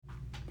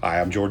Hi,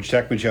 I'm George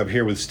Techmanship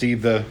here with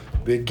Steve the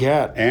Big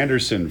Cat.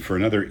 Anderson for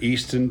another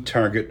Easton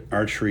Target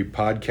Archery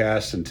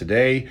podcast. And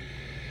today,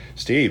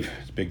 Steve,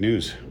 it's big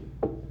news.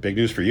 Big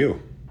news for you.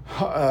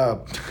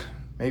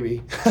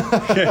 Maybe.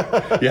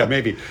 Yeah,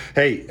 maybe.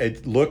 Hey,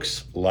 it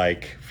looks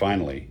like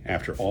finally,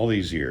 after all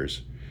these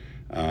years,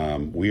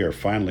 we are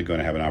finally going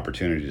to have an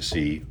opportunity to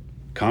see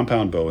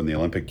compound bow in the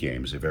Olympic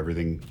Games if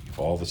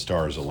all the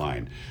stars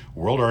align.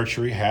 World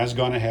Archery has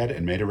gone ahead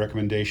and made a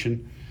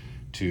recommendation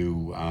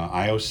to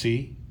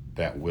IOC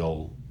that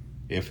will,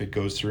 if it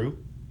goes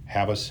through,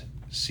 have us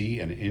see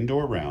an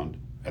indoor round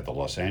at the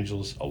Los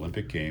Angeles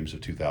Olympic Games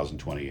of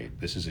 2028.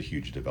 This is a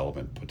huge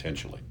development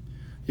potentially.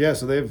 Yeah,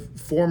 so they've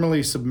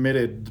formally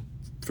submitted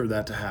for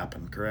that to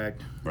happen,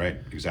 correct? Right,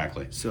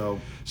 exactly. So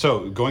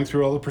Going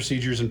through all the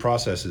procedures and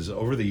processes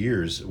over the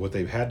years, what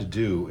they've had to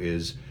do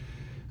is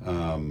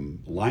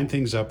line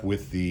things up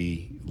with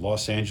the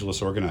Los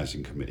Angeles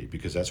Organizing Committee,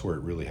 because that's where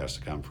it really has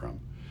to come from.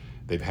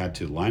 They've had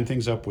to line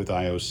things up with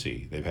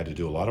IOC. They've had to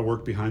do a lot of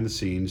work behind the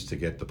scenes to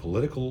get the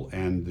political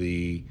and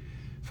the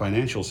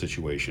financial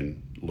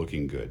situation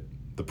looking good.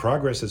 The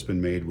progress that's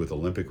been made with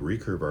Olympic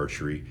recurve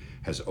archery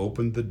has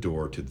opened the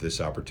door to this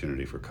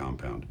opportunity for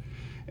compound.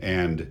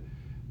 And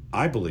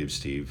I believe,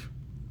 Steve,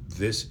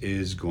 this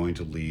is going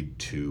to lead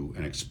to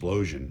an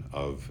explosion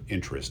of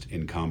interest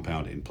in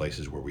compound in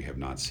places where we have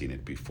not seen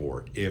it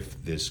before,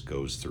 if this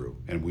goes through.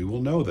 And we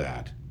will know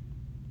that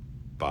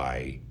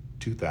by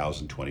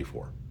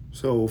 2024.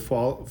 so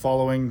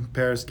following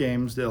Paris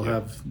Games,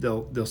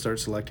 they'll start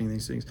selecting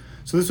these things.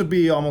 So this would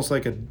be almost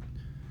like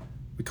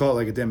we call it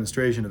like a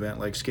demonstration event,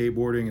 like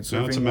skateboarding and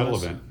surfing. No, it's a medal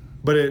event.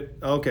 But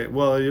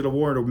it'll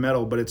award a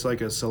medal, but it's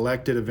like a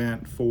selected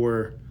event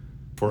for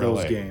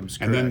those LA games.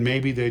 And correct? then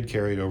maybe they'd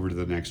carry it over to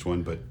the next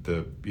one. But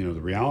the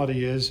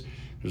reality is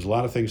there's a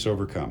lot of things to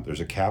overcome.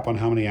 There's a cap on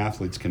how many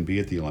athletes can be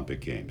at the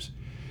Olympic Games.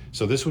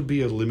 So this would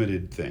be a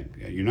limited thing.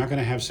 You're not going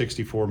to have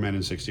 64 men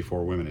and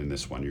 64 women in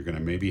this one. You're going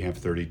to maybe have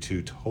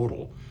 32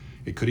 total.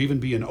 It could even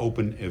be an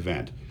open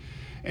event.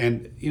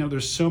 And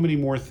there's so many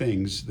more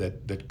things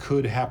that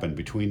could happen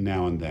between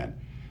now and then.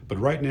 But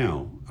right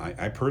now,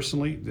 I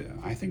personally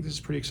think this is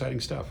pretty exciting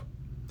stuff.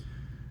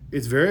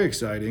 It's very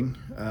exciting.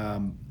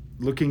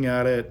 Looking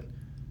at it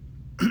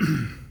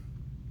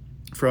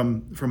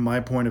from my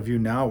point of view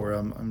now, where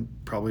I'm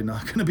probably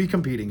not going to be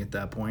competing at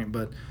that point,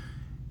 but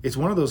it's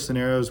one of those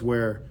scenarios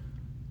where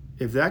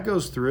if that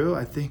goes through,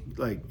 I think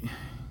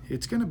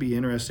it's going to be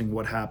interesting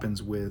what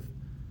happens with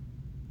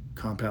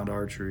compound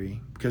archery,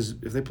 because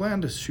if they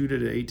plan to shoot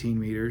it at 18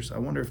 meters, I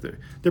wonder if they're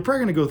probably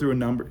going to go through a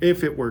number.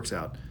 If it works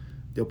out,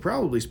 they'll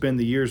probably spend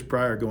the years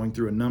prior going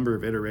through a number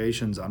of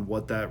iterations on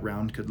what that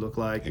round could look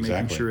like,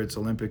 exactly. Making sure it's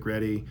Olympic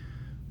ready.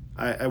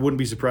 I wouldn't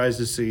be surprised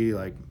to see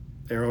like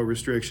arrow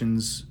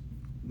restrictions,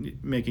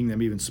 making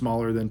them even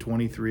smaller than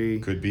 23.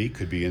 Could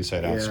be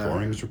inside out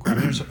scoring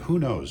requirements. Who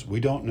knows? We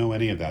don't know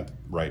any of that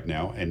right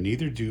now, and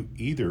neither do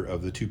either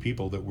of the two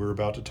people that we're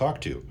about to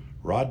talk to,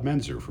 Rod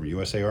Menzer from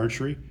USA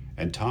Archery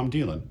and Tom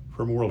Dillon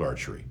from World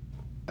Archery.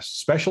 A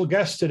special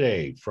guest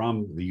today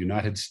from the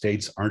United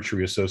States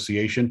Archery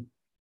Association,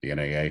 the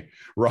NAA,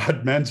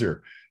 Rod Menzer,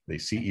 the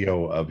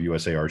CEO of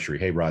USA Archery.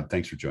 Hey, Rod,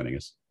 thanks for joining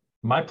us.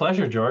 My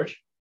pleasure, George.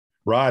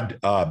 Rod,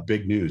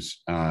 big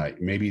news,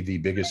 maybe the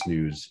biggest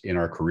news in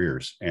our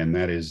careers, and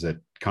that is that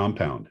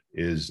compound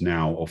is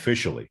now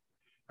officially,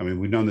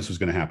 we've known this was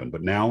going to happen,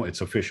 but now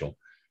it's official,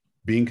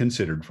 being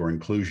considered for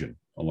inclusion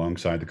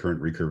alongside the current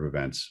recurve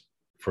events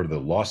for the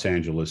Los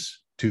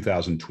Angeles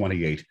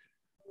 2028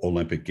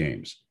 Olympic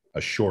Games, a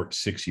short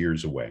 6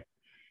 years away.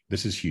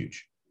 This is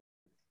huge.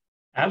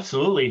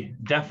 Absolutely.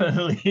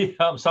 Definitely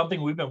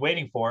something we've been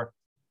waiting for.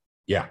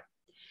 Yeah.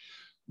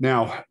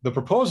 Now, the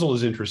proposal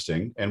is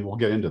interesting, and we'll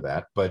get into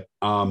that, but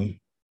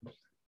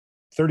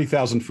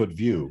 30,000-foot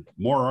view,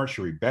 more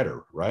archery,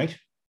 better, right?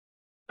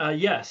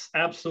 Yes,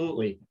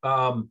 absolutely.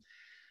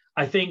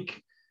 I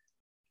think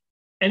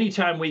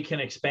anytime we can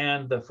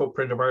expand the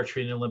footprint of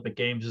archery in the Olympic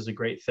Games is a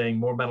great thing.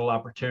 More medal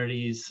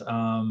opportunities,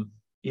 and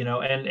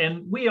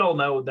we all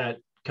know that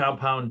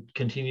compound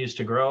continues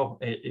to grow,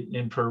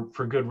 and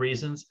for good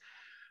reasons.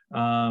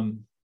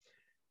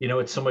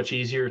 It's so much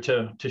easier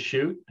to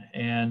shoot,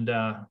 and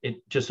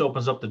it just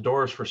opens up the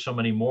doors for so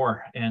many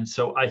more. And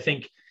so I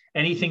think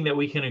anything that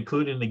we can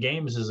include in the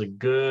games is a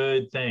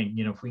good thing.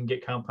 If we can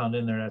get compound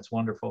in there, that's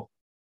wonderful.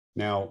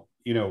 Now,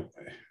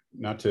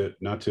 not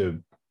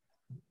to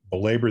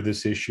belabor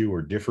this issue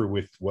or differ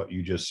with what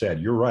you just said,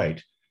 you're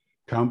right.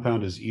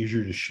 Compound is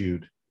easier to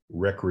shoot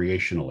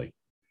recreationally.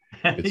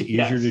 It's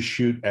easier to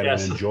shoot at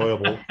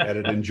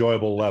an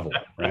enjoyable level,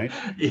 right?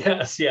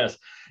 Yes.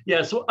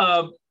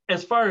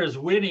 As far as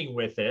winning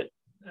with it,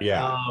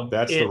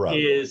 that's the rub.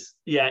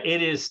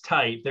 It is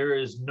tight. There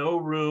is no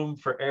room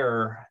for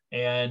error.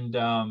 And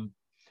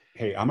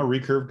hey, I'm a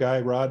recurve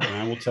guy, Rod, and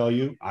I will tell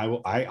you,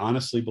 I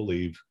honestly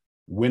believe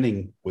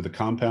winning with a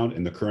compound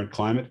in the current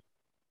climate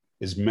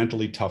is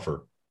mentally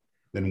tougher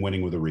than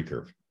winning with a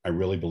recurve. I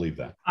really believe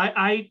that.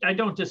 I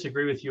don't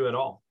disagree with you at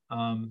all.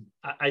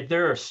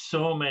 There are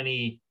so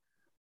many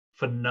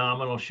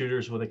phenomenal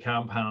shooters with a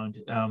compound.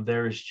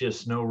 There is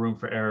just no room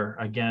for error.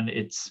 Again,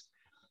 it's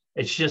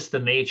just the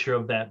nature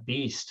of that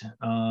beast.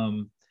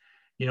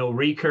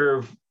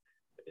 Recurve,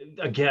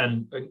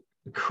 again,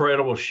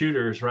 incredible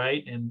shooters,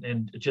 right?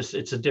 And just,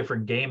 it's a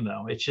different game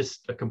though. It's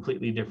just a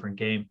completely different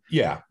game.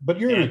 Yeah, but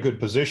you're in a good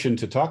position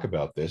to talk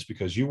about this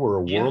because you were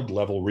a world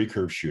level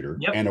recurve shooter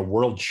and a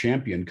world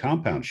champion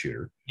compound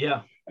shooter.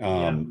 Yeah.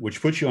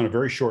 Which puts you on a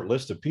very short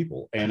list of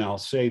people. And I'll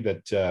say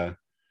that,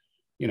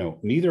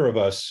 neither of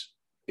us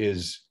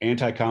is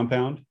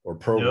anti-compound or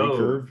pro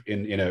recurve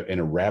in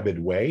a rabid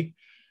way.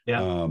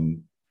 Yeah.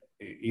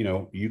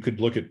 You could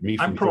look at me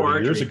from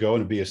 30 years ago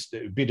and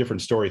it'd be a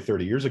different story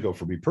 30 years ago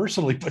for me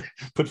personally,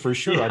 but for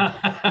sure,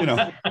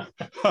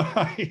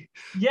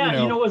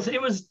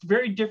 it was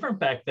very different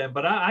back then,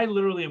 but I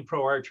literally am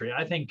pro archery.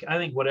 I think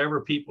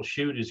whatever people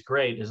shoot is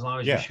great as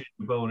long as you shoot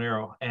a bow and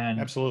arrow. And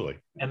absolutely.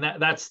 And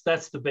that's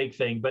the big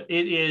thing, but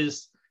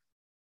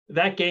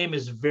that game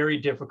is very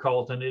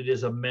difficult and it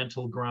is a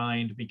mental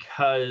grind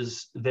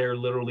because there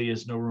literally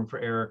is no room for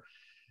error.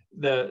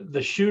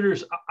 The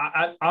shooters,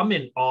 I'm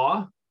in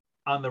awe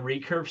on the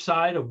recurve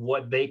side of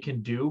what they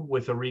can do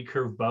with a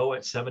recurve bow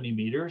at 70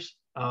 meters.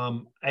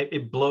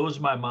 It blows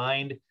my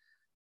mind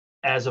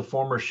as a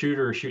former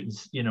shooter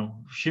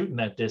shooting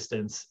that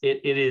distance.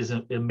 It is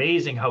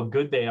amazing how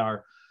good they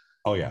are.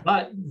 Oh yeah.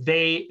 But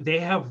they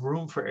have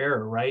room for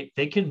error, right?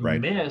 They can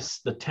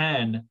miss the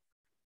 10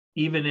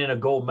 even in a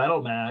gold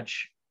medal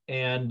match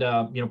and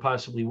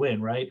possibly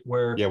win, right?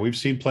 We've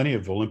seen plenty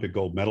of Olympic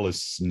gold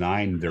medalists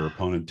 9 their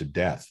opponent to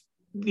death.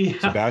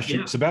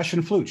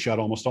 Sebastian Flute shot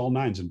almost all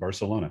 9s in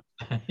Barcelona.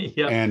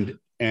 And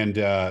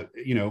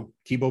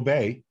Kibo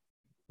Bay,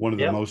 one of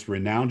the most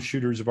renowned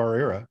shooters of our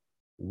era,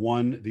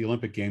 won the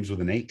Olympic Games with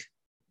an 8.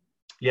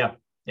 Yeah.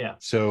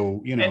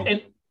 So,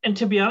 and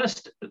to be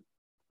honest,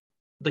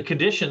 the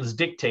conditions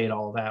dictate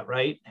all that,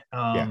 right?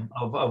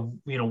 Of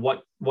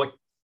what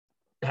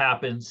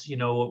happens,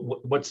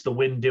 what's the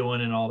wind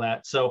doing and all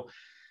that. So,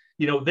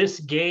 this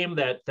game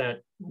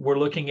that we're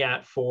looking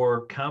at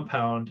for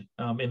compound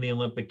in the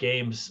Olympic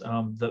Games,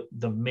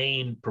 the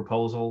main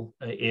proposal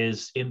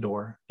is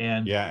indoor,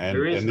 and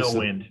there is no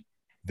wind.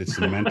 It's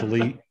the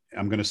mentally,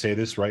 I'm going to say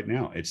this right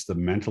now, it's the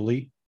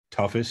mentally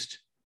toughest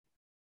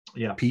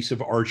piece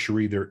of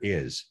archery there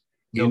is.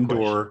 No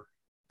indoor question.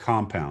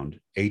 Compound,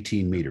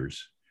 18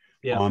 meters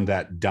on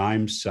that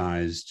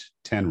dime-sized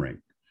 10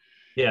 ring.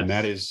 And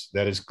that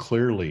is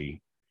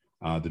clearly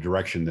the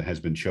direction that has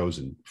been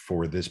chosen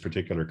for this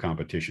particular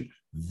competition.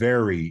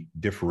 Very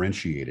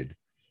differentiated,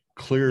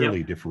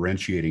 clearly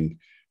differentiating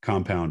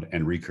compound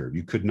and recurve.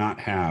 You could not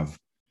have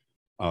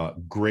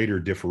greater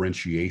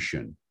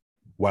differentiation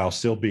while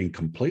still being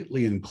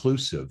completely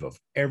inclusive of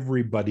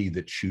everybody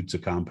that shoots a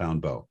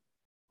compound bow.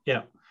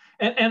 Yeah.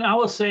 And I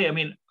will say,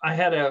 I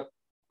had a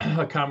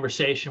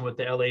conversation with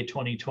the LA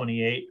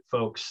 2028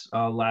 folks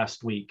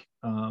last week.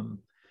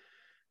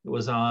 It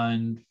was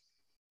on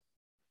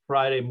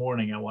Friday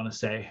morning, I want to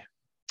say.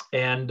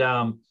 And,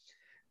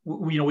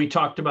 we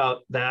talked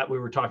about that. We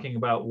were talking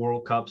about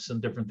World Cups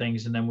and different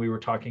things. And then we were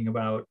talking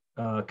about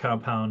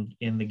compound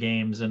in the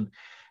games. And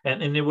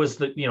it was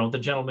the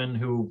gentleman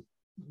who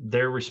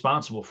they're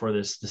responsible for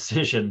this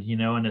decision,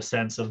 in a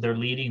sense of they're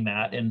leading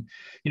that. And,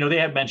 they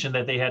had mentioned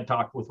that they had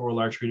talked with World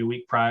Archery the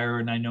week prior.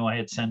 And I know I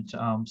had sent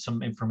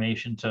some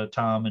information to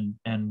Tom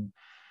and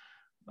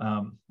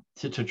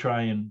to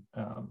try and,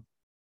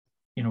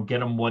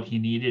 get him what he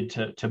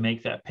needed to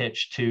make that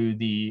pitch to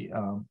the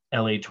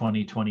LA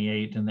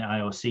 2028 and the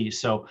IOC.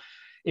 So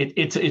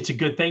it's a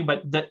good thing.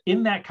 But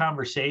in that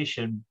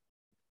conversation,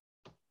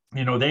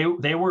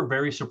 they were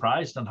very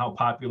surprised on how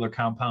popular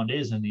compound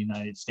is in the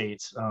United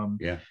States.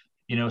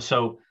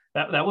 So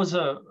that was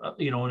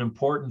an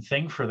important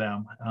thing for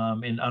them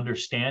in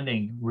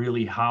understanding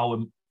really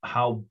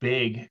how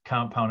big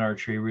compound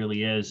archery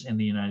really is in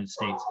the United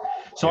States.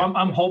 So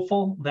I'm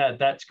hopeful that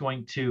that's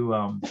going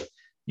to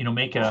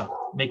make a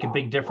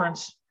big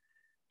difference.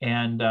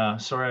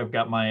 And sorry, I've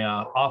got my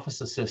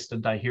office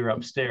assistant I hear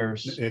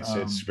upstairs.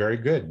 It's very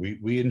good.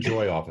 We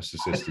enjoy office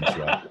assistants,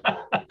 Rod.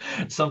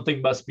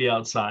 Something must be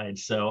outside,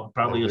 so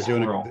probably a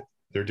squirrel.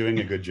 They're doing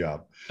a good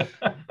job.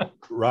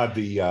 Rod,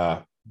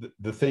 the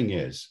thing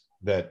is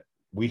that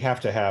we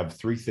have to have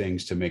 3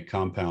 things to make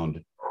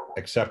compound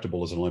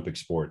acceptable as an Olympic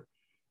sport.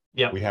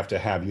 Yeah. We have to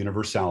have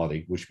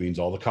universality, which means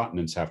all the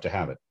continents have to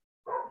have it.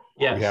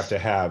 Yes. We have to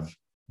have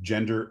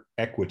gender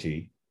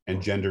equity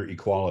and gender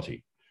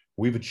equality.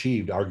 We've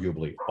achieved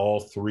arguably all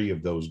 3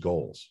 of those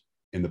goals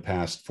in the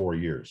past 4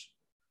 years.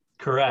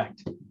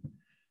 Correct.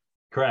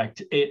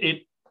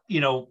 It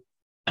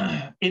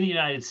in the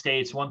United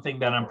States, one thing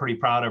that I'm pretty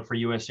proud of for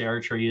USA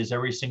Archery is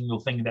every single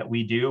thing that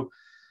we do,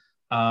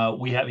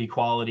 we have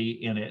equality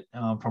in it,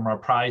 from our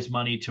prize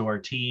money to our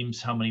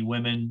teams, how many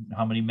women,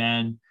 how many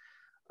men.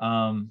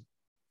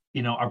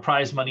 Our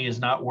prize money is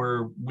not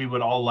where we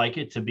would all like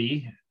it to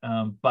be,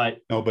 but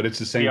it's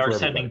the same. We are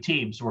sending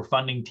teams. We're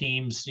funding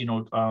teams,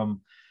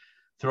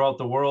 throughout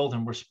the world,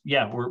 and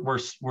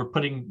we're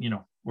putting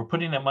We're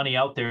putting that money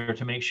out there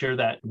to make sure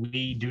that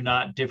we do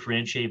not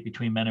differentiate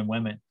between men and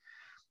women.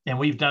 And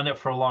we've done it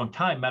for a long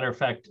time. Matter of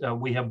fact,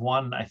 we have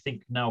won, I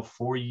think now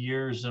 4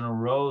 years in a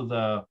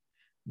row,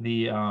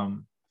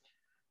 the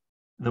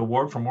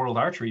award from World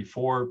Archery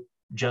for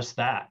just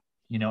that,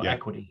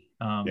 equity.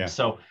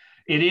 So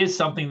it is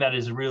something that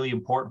is really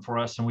important for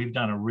us, and we've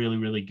done a really,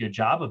 really good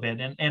job of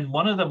it. And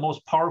one of the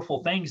most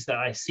powerful things that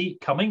I see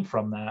coming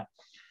from that,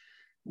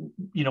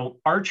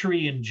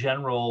 archery in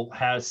general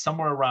has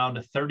somewhere around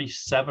a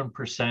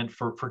 37%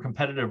 for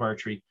competitive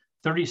archery,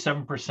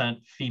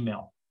 37%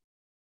 female.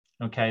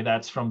 Okay,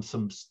 that's from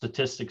some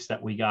statistics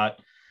that we got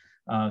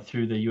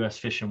through the U.S.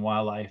 Fish and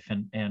Wildlife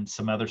and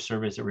some other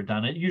surveys that were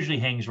done. It usually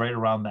hangs right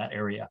around that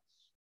area.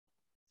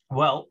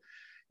 Well,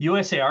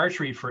 USA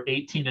Archery for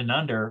 18 and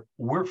under,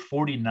 we're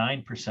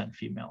 49%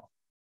 female.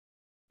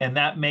 And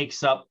that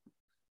makes up,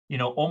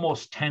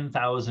 almost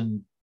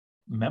 10,000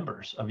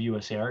 members of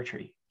USA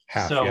Archery.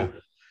 Half,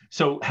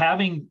 So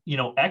having,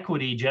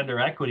 equity, gender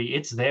equity,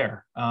 it's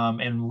there.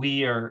 And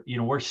we are,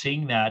 we're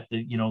seeing that,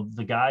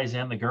 the guys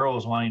and the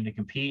girls wanting to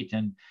compete.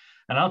 And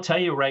I'll tell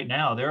you right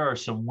now, there are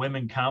some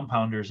women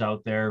compounders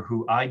out there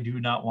who I do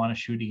not want to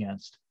shoot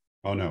against.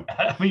 Oh, no.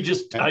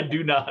 I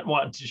do not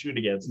want to shoot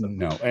against them.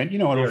 No. And,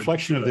 a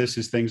reflection of this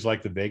is things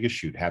like the Vegas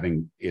shoot,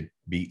 having it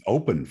be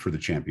open for the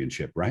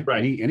championship, right?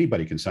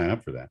 Anybody can sign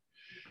up for that.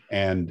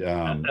 And,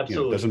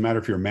 it doesn't matter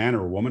if you're a man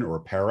or a woman or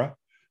a para.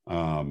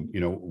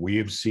 We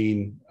have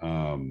seen,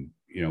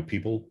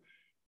 people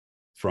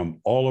from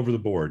all over the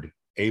board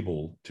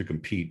able to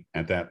compete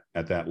at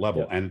that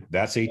level. And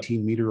that's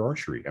 18-meter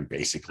archery. And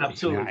basically,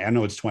 I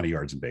know it's 20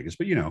 yards in Vegas,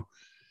 but,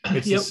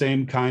 it's the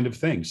same kind of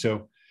thing.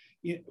 So,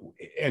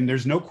 and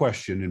there's no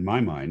question in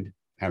my mind,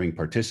 having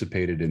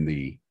participated in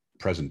the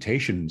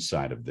presentation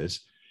side of this,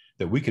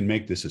 that we can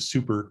make this a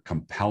super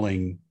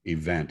compelling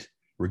event,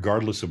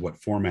 regardless of what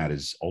format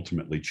is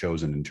ultimately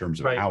chosen in terms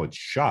of how it's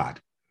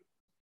shot.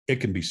 It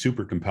can be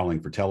super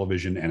compelling for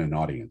television and an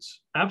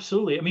audience.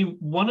 Absolutely. I mean,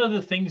 one of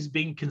the things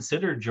being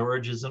considered,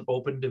 George, is an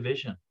open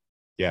division.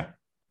 Yeah.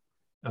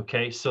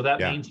 Okay. So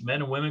that means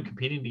men and women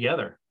competing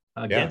together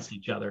against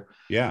each other.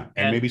 Yeah.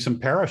 And maybe some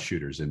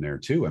parachuters in there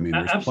too. I mean,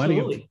 there's plenty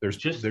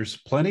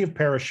of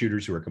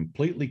parachuters who are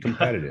completely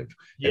competitive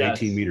at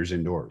 18 meters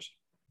indoors.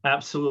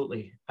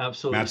 Absolutely. Matt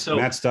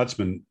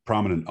Stutzman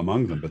prominent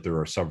among them, but there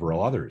are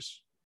several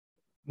others.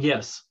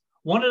 Yes.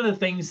 One of the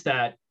things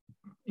that,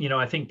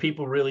 I think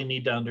people really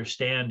need to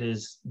understand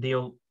is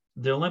the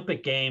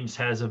Olympic Games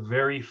has a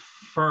very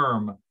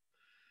firm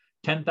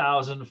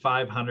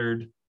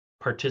 10,500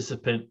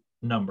 participant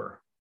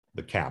number.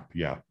 The cap,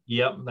 yeah.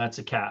 Yep, that's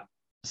a cap.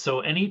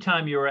 So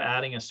anytime you're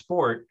adding a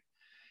sport,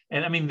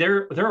 and I mean,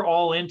 they're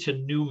all into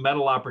new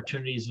medal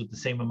opportunities with the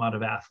same amount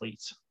of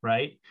athletes,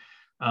 right?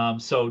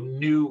 So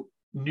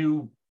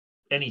new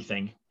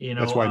anything,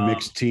 That's why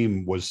mixed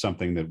team was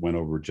something that went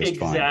over just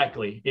fine.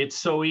 Exactly. It's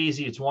so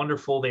easy. It's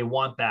wonderful. They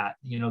want that.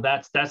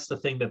 That's the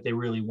thing that they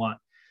really want.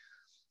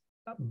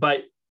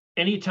 But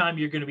anytime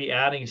you're going to be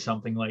adding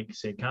something like,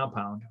 say,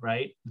 compound,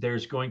 right?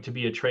 There's going to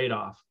be a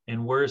trade-off.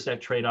 And where's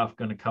that trade-off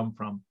going to come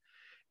from?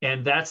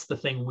 And that's the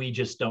thing we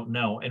just don't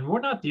know. And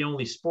we're not the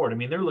only sport. I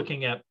mean, they're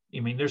looking at,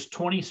 there's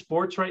 20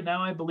 sports right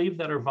now, I believe,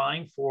 that are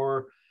vying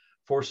for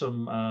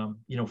some,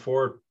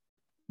 for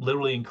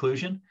literally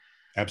inclusion.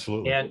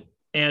 Absolutely.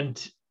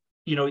 And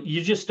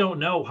you just don't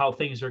know how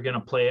things are going to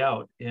play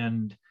out.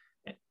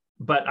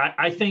 But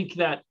I think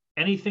that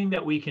anything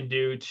that we can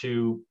do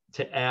to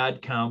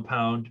add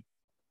compound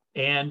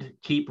and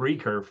keep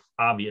recurve,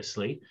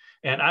 obviously,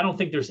 and I don't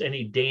think there's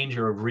any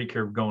danger of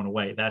recurve going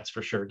away. That's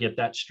for sure. Get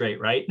that straight,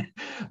 right?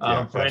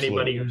 For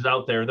anybody who's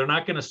out there, they're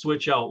not going to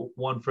switch out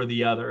one for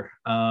the other.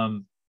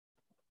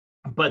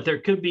 But there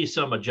could be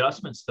some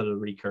adjustments to the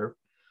recurve.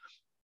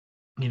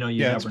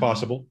 It's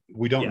possible.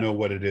 We don't know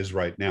what it is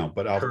right now,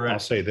 but I'll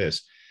say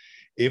this.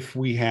 If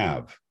we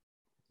have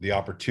the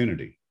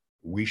opportunity,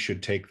 we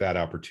should take that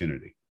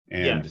opportunity.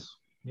 And,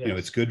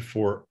 it's good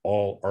for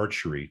all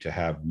archery to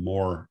have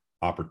more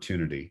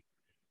opportunity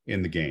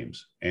in the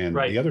games. And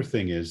the other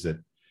thing is that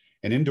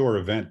an indoor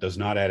event does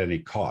not add any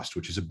cost,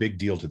 which is a big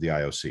deal to the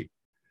IOC.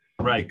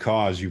 Right.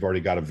 Because you've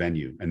already got a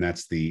venue, and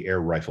that's the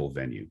air rifle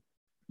venue.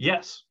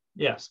 Yes.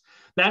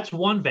 That's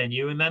one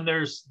venue, and then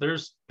there's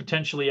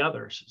potentially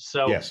others.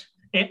 So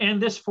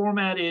and this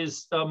format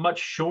is a much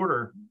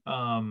shorter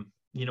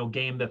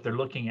game that they're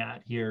looking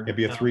at here. It'd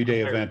be a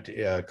 3-day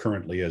event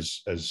currently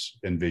as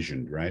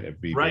envisioned, right?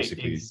 It'd be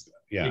basically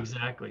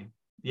exactly.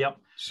 Yep.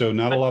 So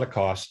not a lot of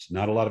cost,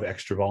 not a lot of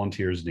extra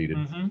volunteers needed.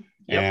 Mm-hmm.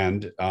 Yep.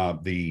 And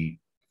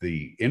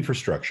the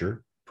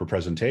infrastructure for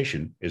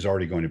presentation is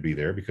already going to be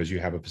there because you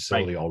have a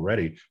facility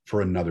already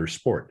for another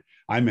sport.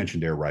 I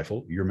mentioned air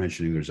rifle. You're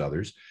mentioning there's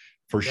others.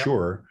 For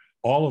sure,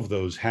 all of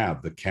those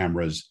have the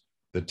cameras,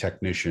 the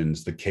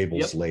technicians, the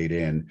cables laid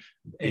in,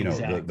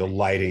 the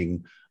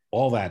lighting,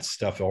 all that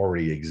stuff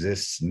already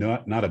exists.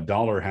 Not a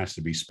dollar has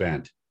to be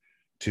spent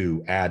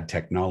to add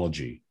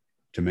technology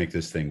to make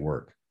this thing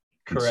work.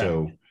 Correct.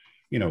 And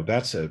so,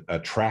 that's an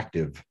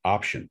attractive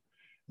option.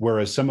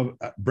 Whereas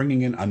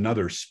bringing in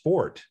another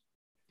sport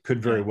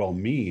could very well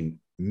mean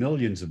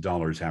millions of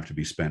dollars have to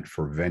be spent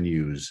for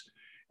venues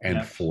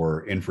and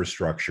for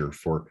infrastructure,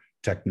 for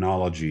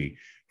technology,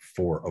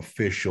 for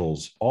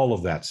officials, all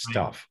of that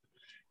stuff.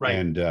 Right.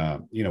 And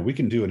we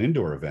can do an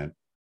indoor event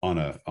on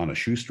a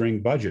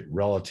shoestring budget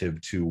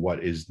relative to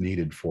what is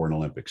needed for an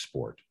Olympic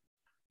sport.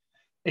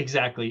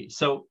 Exactly.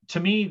 So to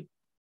me,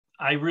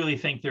 I really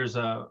think there's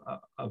a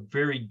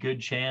very good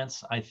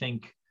chance. I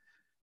think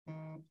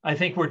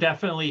we're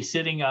definitely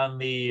sitting on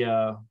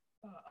the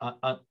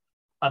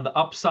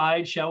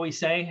upside, shall we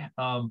say,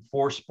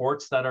 for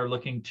sports that are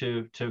looking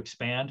to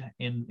expand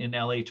in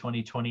LA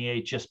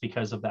 2028 just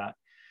because of that.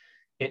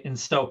 And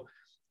so,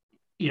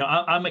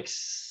 I'm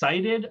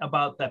excited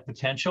about that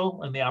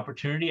potential and the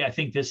opportunity. I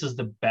think this is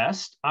the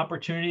best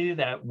opportunity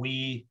that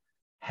we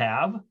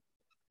have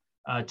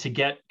to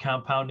get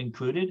Compound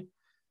included.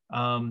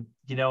 And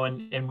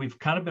we've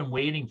kind of been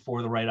waiting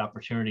for the right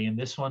opportunity, and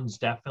this one's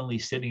definitely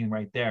sitting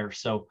right there.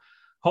 So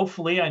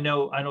hopefully, I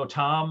know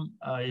Tom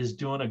is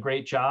doing a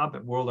great job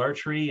at World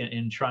Archery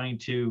in trying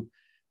to,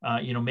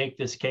 make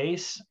this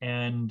case.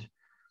 And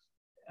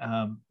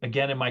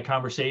again, in my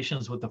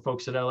conversations with the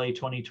folks at LA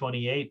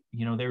 2028,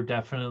 they're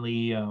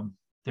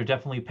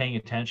definitely paying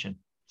attention.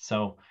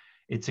 So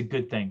it's a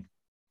good thing.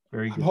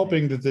 Very good. I'm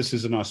hoping that this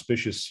is an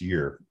auspicious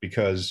year,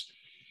 because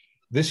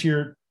this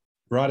year,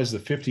 Rod, is the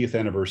 50th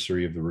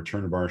anniversary of the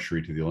return of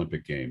archery to the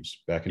Olympic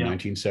Games back in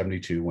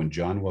 1972, when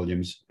John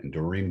Williams and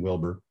Doreen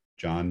Wilbur,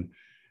 John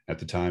at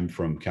the time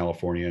from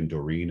California and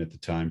Doreen at the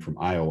time from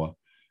Iowa,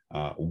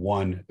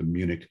 won the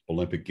Munich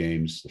Olympic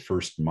Games, the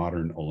first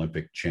modern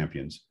Olympic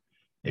champions.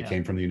 They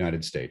came from the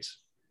United States.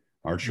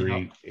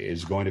 Archery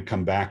is going to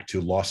come back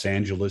to Los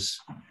Angeles,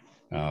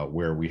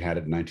 where we had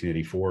it in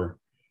 1984,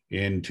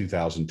 in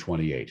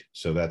 2028.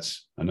 So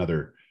that's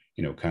another,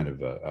 kind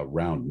of a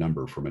round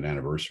number from an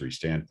anniversary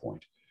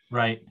standpoint.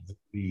 Right.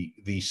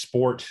 The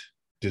sport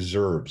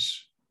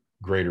deserves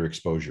greater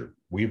exposure.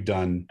 We've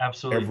done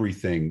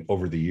everything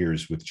over the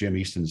years. With Jim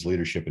Easton's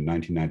leadership in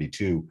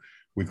 1992,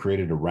 we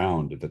created a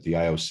round that the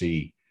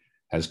IOC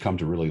has come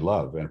to really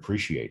love and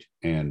appreciate.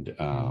 And,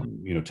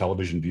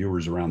 television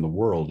viewers around the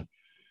world,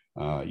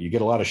 you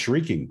get a lot of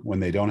shrieking when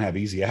they don't have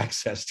easy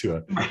access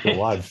to a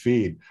live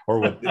feed,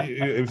 or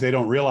if they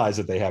don't realize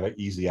that they have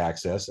easy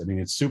access. I mean,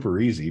 it's super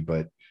easy,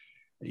 but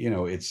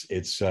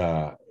it's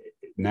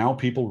now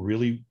people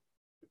really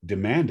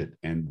demand it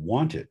and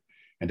want it.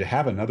 And to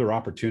have another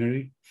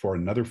opportunity for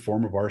another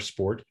form of our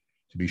sport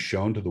to be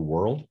shown to the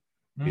world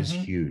is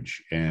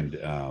huge. And,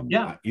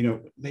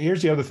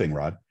 here's the other thing,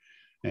 Rod,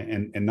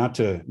 and not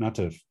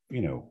to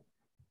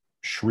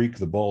shriek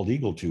the bald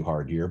eagle too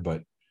hard here,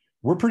 but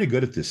we're pretty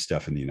good at this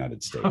stuff in the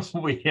United States.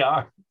 We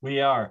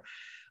are.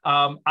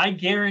 I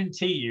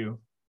guarantee you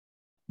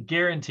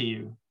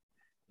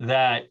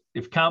that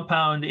if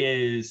Compound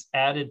is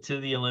added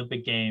to the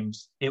Olympic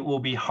Games, it will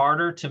be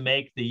harder to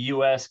make the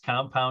U.S.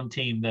 Compound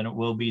team than it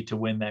will be to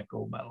win that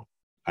gold medal.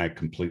 I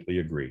completely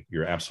agree.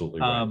 You're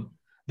absolutely right.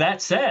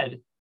 That said,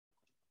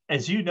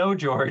 as you know,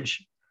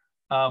 George,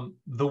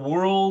 the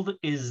world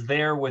is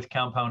there with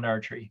Compound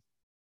archery.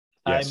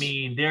 Yes. I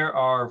mean, there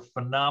are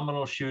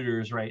phenomenal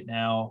shooters right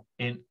now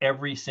in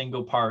every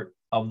single part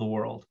of the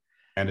world.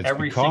 And it's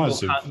every because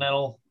single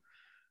continental.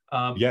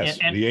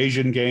 The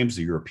Asian Games,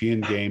 the European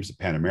Games, the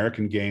Pan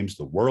American Games,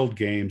 the World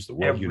Games, the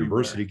World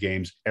University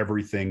Games,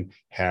 everything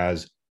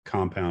has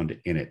Compound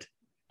in it.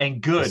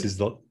 And good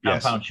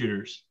compound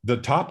shooters. The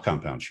top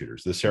compound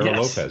shooters, the Sarah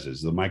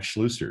Lopez's, the Mike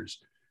Schlusers,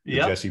 the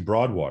Jesse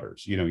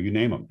Broadwaters, you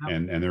name them,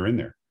 and they're in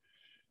there.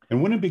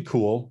 And wouldn't it be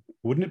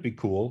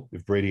cool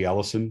if Brady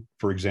Ellison,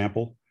 for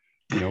example,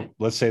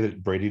 let's say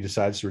that Brady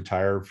decides to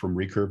retire from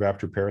recurve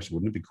after Paris,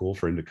 wouldn't it be cool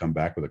for him to come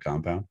back with a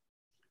compound?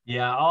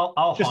 Yeah,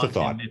 I'll just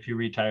haunt him if he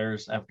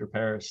retires after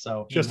Paris.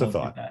 So just a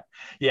thought.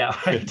 Yeah,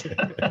 right.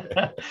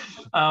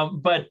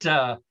 But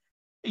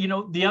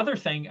the other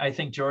thing I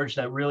think, George,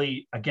 that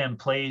really again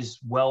plays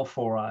well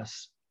for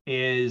us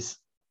is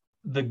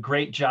the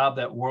great job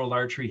that World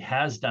Archery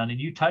has done, and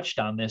you touched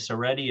on this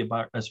already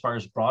about as far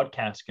as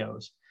broadcast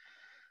goes.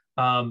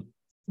 World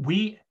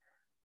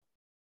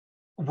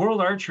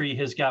Archery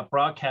has got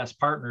broadcast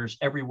partners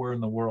everywhere in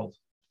the world,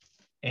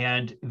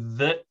 and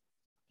the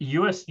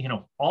US,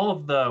 all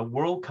of the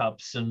World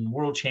Cups and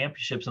World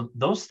Championships, and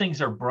those things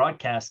are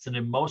broadcast, and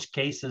in most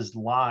cases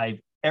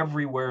live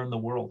everywhere in the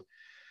world.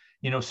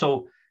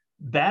 So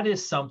that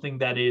is something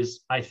that is,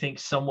 I think,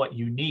 somewhat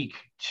unique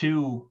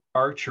to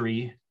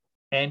archery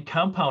and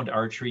compound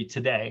archery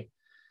today,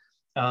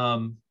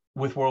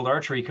 with World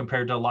Archery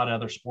compared to a lot of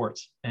other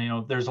sports.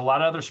 And, there's a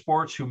lot of other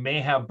sports who may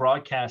have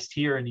broadcast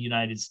here in the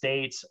United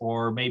States,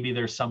 or maybe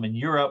there's some in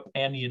Europe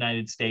and the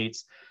United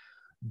States,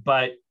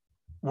 but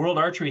World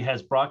Archery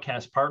has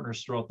broadcast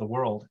partners throughout the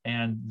world,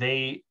 and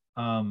they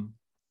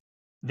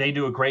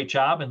do a great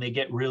job, and they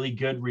get really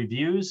good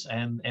reviews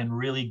and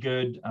really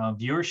good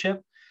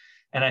viewership.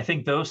 And I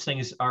think those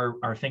things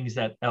are things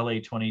that LA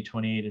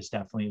 2028 is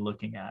definitely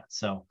looking at.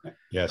 So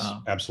yes,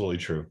 absolutely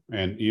true.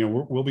 And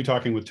we'll be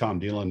talking with Tom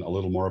Dillon a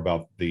little more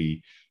about the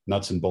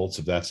nuts and bolts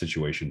of that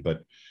situation.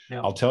 But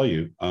I'll tell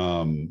you,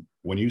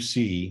 when you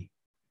see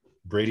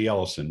Brady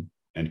Ellison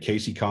and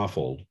Casey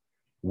Kaufhold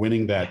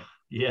winning that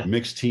Yeah.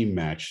 mixed team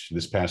match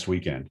this past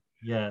weekend,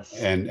 Yes.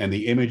 and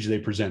the image they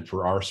present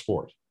for our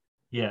sport,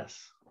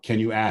 Yes. can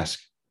you ask,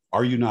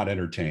 are you not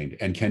entertained?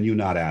 And can you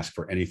not ask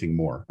for anything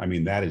more? I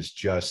mean, that is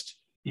just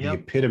the Yep.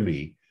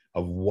 epitome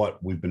of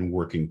what we've been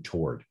working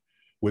toward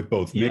with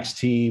both Yeah. mixed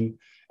team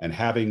and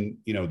having,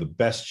 the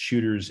best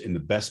shooters in the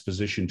best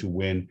position to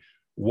win.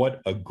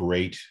 What a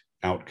great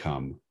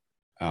outcome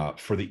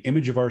for the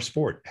image of our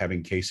sport,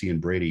 having Casey and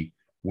Brady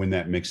win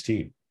that mixed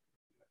team.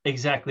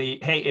 Exactly.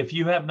 Hey, if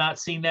you have not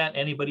seen that,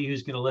 anybody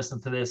who's going to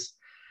listen to this,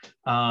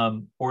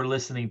 or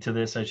listening to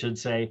this, I should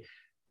say,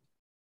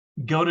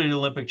 go to the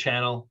Olympic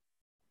Channel,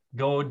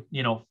 go,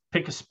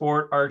 pick a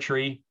sport,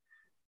 archery,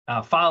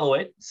 follow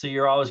it. So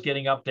you're always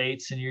getting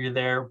updates and you're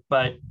there,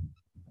 but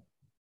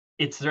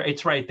it's there.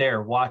 It's right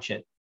there. Watch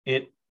it.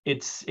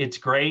 It's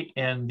great.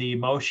 And the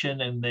emotion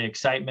and the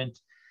excitement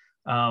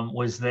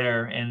was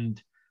there.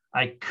 And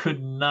I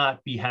could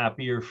not be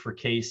happier for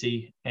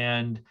Casey.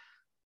 And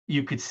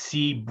you could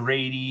see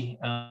Brady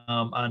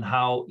on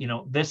how,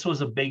 this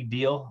was a big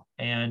deal,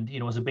 and,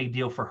 it was a big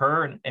deal for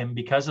her. And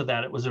because of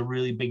that, it was a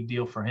really big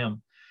deal for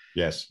him.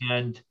 Yes.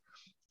 And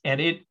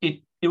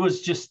it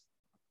was just,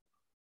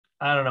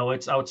 I don't know,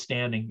 it's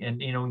outstanding.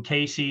 And,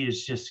 Casey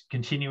is just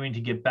continuing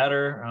to get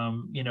better.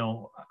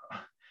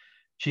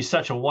 She's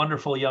such a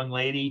wonderful young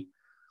lady.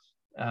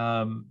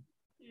 I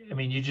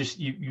mean,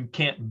 you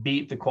can't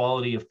beat the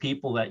quality of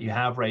people that you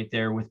have right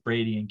there with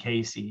Brady and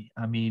Casey.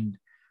 I mean,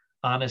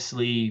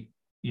 honestly,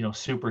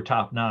 super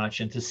top notch.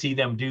 And to see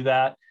them do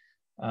that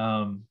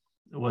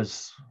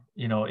was,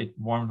 it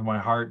warmed my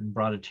heart and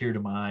brought a tear to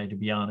my eye, to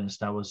be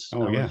honest. I was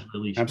really,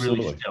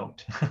 absolutely. really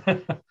stoked.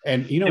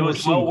 And, it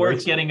was well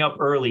worth getting up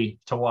early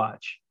to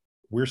watch.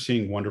 We're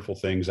seeing wonderful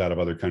things out of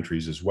other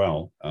countries as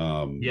well.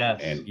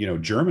 Yes.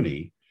 And,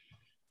 Germany,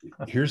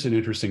 here's an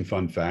interesting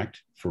fun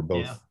fact for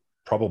both,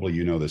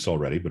 probably this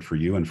already, but for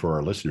you and for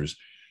our listeners,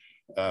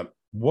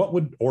 what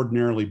would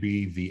ordinarily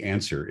be the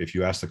answer if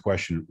you ask the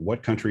question,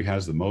 what country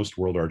has the most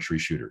world archery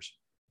shooters?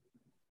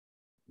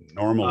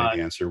 Normally,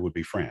 the answer would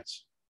be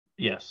France.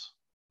 Yes.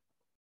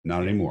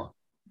 Not anymore.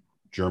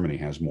 Germany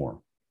has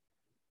more.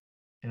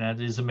 And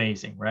that is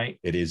amazing, right?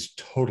 It is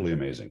totally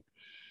amazing.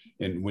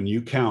 And when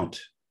you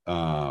count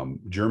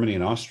Germany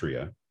and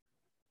Austria,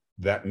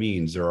 that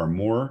means there are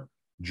more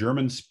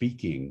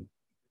German-speaking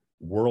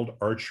world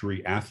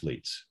archery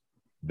athletes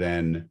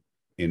than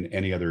in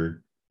any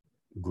other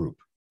group.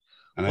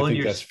 And I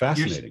think that's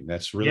fascinating.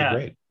 That's really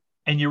great.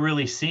 And you're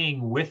really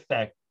seeing with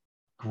that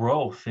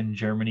growth in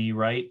Germany,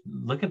 right?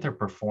 Look at their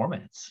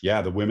performance.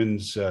 Yeah, the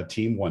women's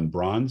team won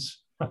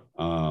bronze. The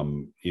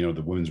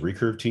women's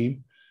recurve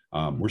team.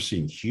 We're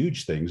seeing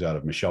huge things out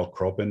of Michelle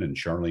Kroppen and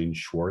Charlene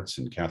Schwartz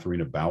and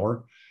Katharina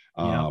Bauer.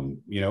 And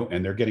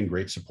they're getting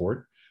great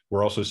support.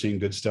 We're also seeing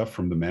good stuff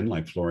from the men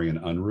like Florian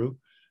Unruh.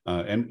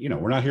 And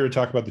we're not here to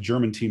talk about the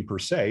German team per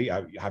se.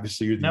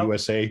 Obviously, you're the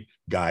USA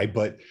guy,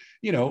 but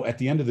at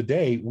the end of the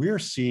day, we're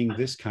seeing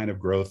this kind of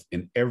growth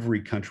in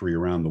every country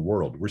around the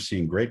world. We're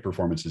seeing great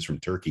performances from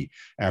Turkey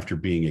after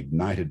being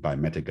ignited by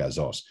Mete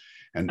Gazos.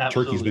 And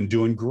Turkey's been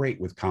doing great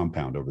with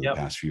compound over the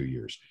past few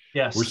years.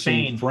 Yeah, we're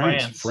Spain,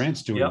 seeing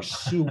France doing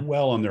so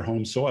well on their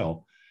home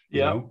soil.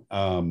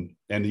 And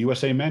the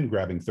USA men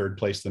grabbing third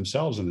place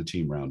themselves in the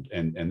team round,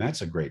 and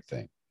that's a great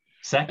thing.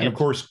 Second, and of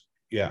course,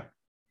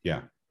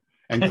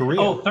 and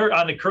Korea. Third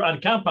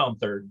on compound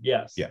third.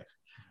 Yes. Yeah.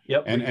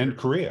 Yep. And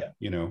Korea,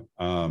 you're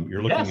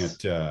looking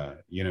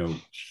at,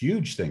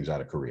 huge things out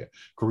of Korea.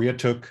 Korea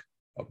took,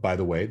 by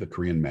the way, the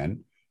Korean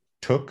men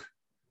took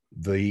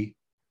the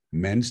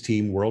men's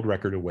team world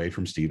record away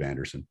from Steve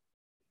Anderson.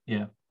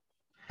 Yeah.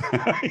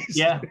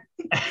 Yeah.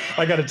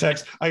 I got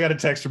a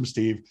text from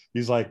Steve.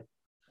 He's like,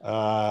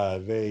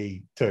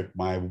 they took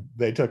my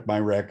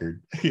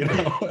record,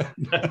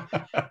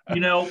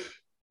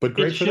 but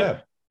great for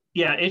them.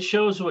 Yeah, it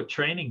shows what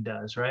training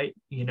does, right?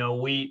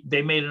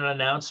 They made an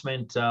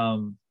announcement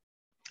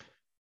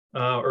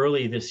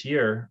early this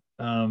year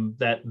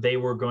that they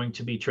were going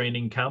to be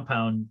training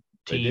compound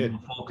team,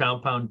 full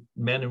compound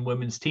men and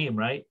womenmen's team,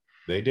 right?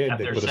 They did.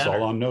 They put us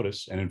all on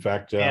notice, and in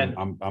fact,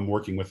 I'm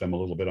working with them a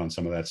little bit on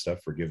some of that stuff.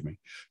 Forgive me,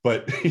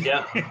 but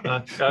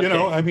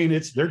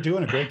okay. They're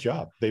doing a great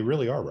job. They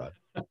really are, Rod.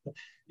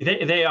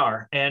 They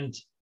are, and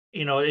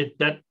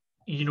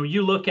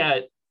you look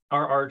at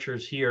our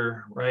archers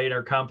here, right?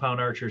 Our compound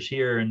archers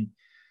here,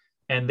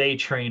 and they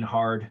train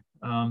hard.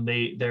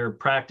 They're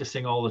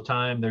practicing all the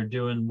time. They're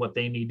doing what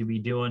they need to be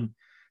doing,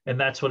 and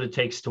that's what it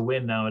takes to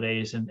win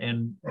nowadays.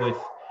 And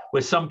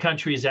with some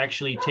countries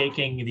actually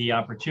taking the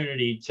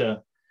opportunity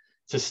to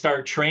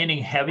start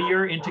training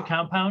heavier into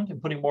compound and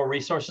putting more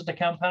resources to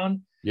compound,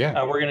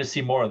 we're going to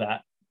see more of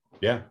that.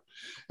 Yeah.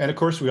 And of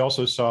course, we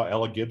also saw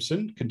Ella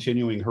Gibson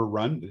continuing her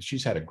run.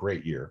 She's had a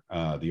great year,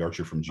 the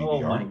archer from GBR.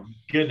 Oh my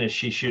goodness,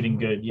 she's shooting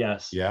good.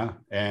 Yes. Yeah.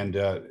 And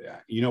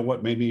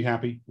what made me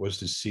happy was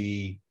to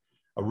see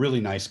a really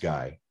nice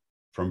guy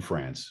from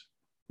France,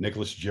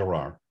 Nicolas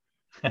Girard,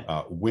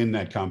 win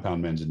that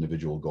compound men's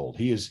individual gold.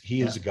 He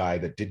is a guy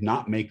that did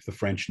not make the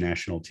French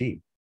national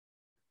team.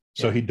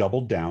 So he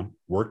doubled down,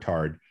 worked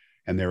hard,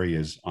 and there he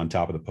is on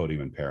top of the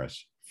podium in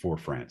Paris for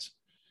France.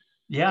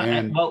 Yeah.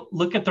 And well,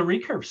 look at the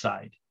recurve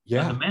side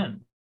of the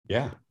men.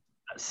 Yeah.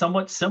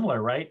 Somewhat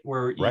similar, right?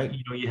 Where right.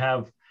 You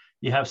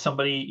have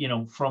somebody,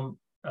 from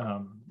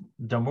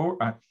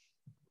Damour.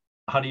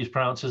 How do you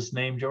pronounce his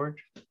name,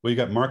 George? Well, you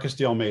got Marcus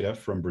de Almeida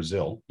from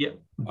Brazil. Yeah,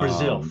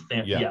 Brazil.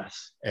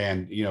 Yes.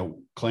 And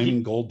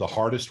claiming gold the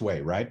hardest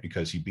way, right?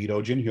 Because he beat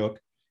Oh Jin Hyuk,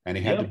 and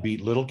he had to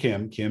beat little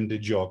Kim De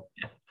Jok,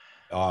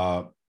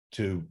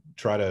 to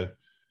try to,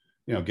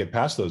 get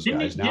past those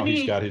guys. Now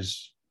he's got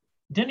his.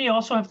 Didn't he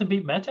also have to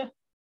beat Meta?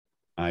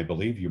 I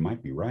believe you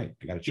might be right.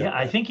 I got to check. Yeah,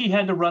 I think he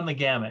had to run the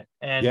gamut,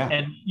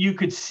 and you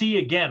could see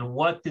again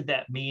what did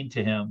that mean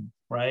to him,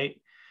 right?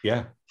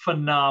 Yeah,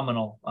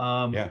 phenomenal.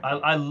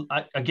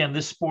 I again,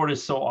 this sport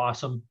is so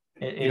awesome.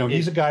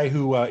 He's a guy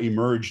who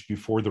emerged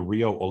before the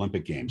Rio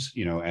Olympic Games.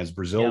 As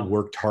Brazil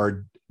worked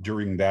hard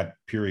during that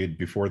period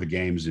before the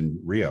games in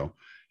Rio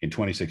in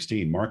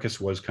 2016. Marcus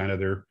was kind of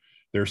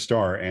their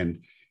star, and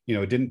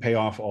it didn't pay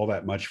off all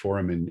that much for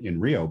him in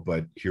Rio,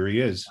 but here he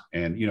is.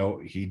 And,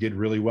 he did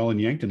really well in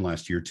Yankton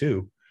last year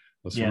too.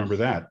 Let's remember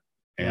that.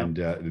 And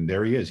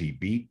there he is. He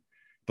beat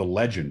the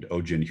legend,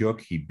 Oh Jin Hyuk.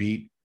 He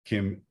beat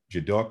Kim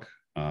Jae-duk.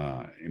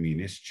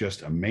 It's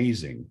just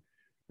amazing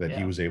that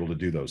he was able to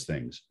do those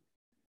things.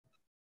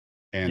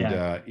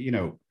 And,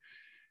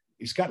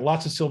 he's got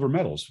lots of silver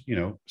medals,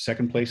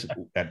 second place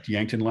at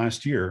Yankton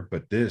last year,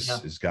 but this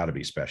has got to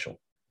be special.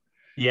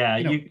 Yeah,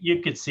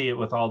 you could see it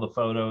with all the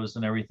photos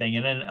and everything.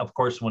 And then, of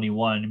course, when he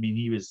won,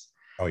 he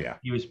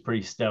was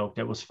pretty stoked.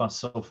 It was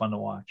so fun to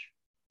watch.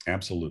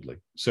 Absolutely.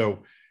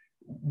 So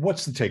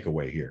what's the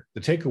takeaway here?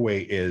 The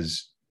takeaway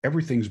is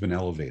everything's been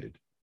elevated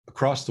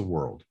across the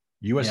world.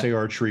 USA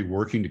Archery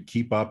working to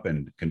keep up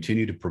and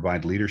continue to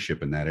provide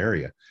leadership in that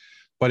area.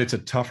 But it's a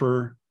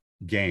tougher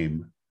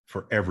game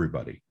for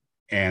everybody.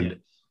 And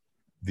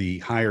the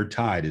higher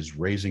tide is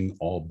raising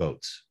all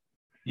boats.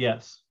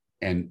 Yes.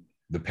 And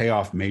the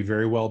payoff may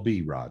very well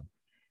be, Rod,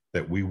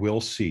 that we will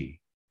see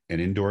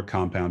an indoor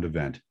compound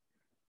event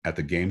at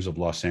the Games of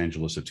Los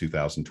Angeles of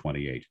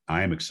 2028.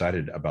 I am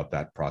excited about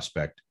that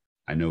prospect.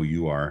 I know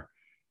you are.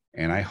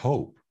 And I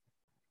hope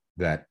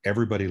that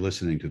everybody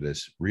listening to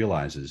this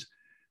realizes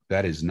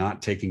that is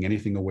not taking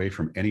anything away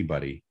from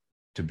anybody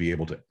to be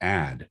able to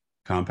add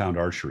compound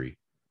archery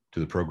to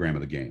the program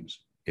of the games.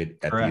 At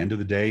the end of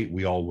the day,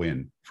 we all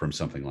win from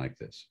something like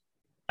this.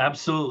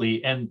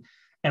 Absolutely. And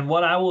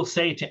what I will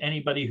say to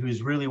anybody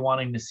who's really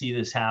wanting to see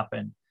this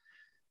happen,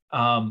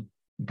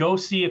 go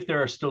see if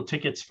there are still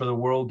tickets for the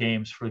World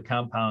Games for the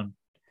compound,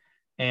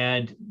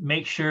 and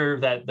make sure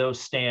that those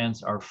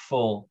stands are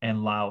full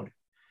and loud.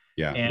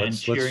 Yeah, and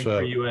cheering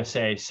for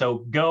USA. So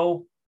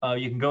go.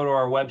 You can go to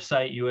our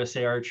website,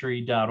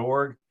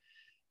 usaarchery.org,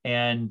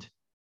 and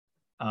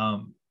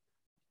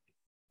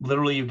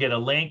literally you get a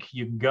link.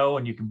 You can go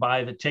and you can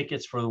buy the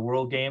tickets for the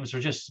World Games, or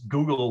just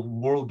Google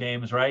World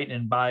Games, right,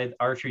 and buy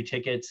archery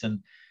tickets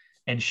and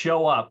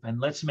show up. And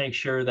let's make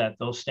sure that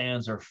those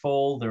stands are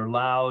full, they're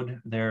loud,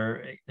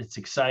 it's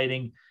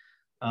exciting,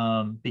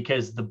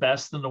 because the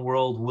best in the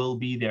world will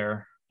be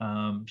there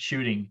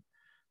shooting,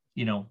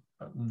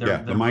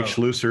 the Mike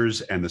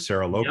Schlusers and the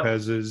Sarah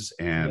Lopez's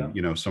and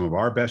some of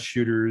our best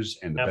shooters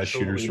and the best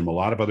shooters from a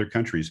lot of other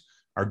countries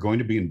are going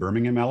to be in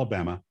Birmingham,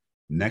 Alabama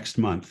next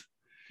month.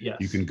 Yes.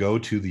 You can go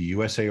to the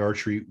USA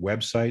Archery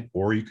website,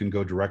 or you can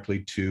go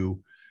directly to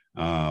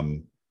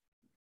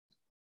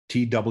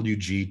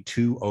TWG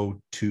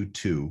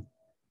 2022,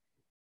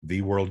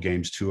 the World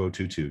Games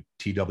 2022,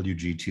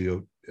 TWG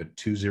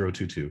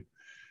 2022,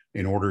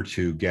 in order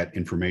to get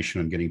information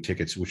on getting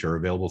tickets, which are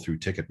available through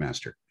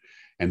Ticketmaster.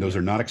 And those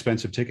are not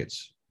expensive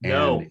tickets.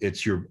 And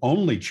it's your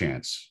only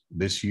chance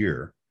this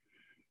year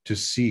to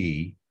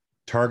see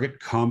target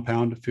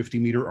compound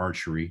 50-meter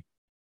archery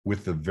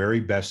with the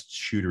very best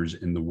shooters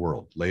in the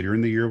world. Later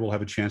in the year, we'll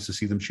have a chance to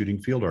see them shooting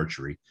field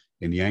archery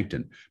in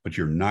Yankton, but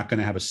you're not going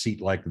to have a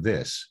seat like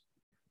this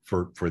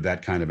for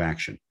that kind of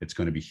action. It's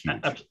going to be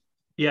huge.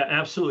 Yeah,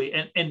 absolutely.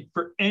 And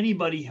for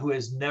anybody who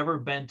has never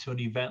been to an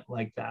event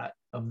like that,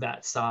 of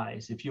that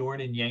size, if you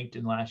weren't in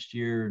Yankton last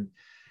year,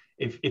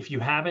 if you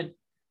haven't,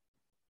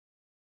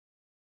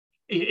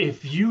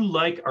 if you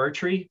like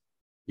archery,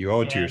 you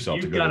owe it to yourself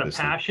to go to this. You've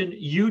got a passion.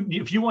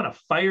 If you want to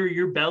fire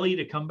your belly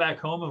to come back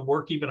home and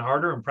work even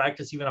harder and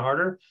practice even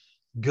harder,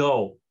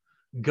 go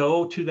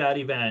to that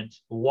event,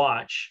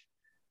 watch,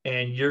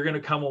 and you're going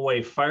to come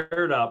away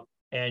fired up,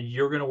 and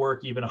you're going to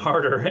work even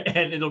harder,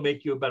 and it'll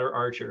make you a better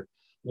archer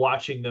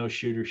watching those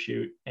shooters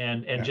shoot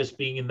and just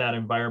being in that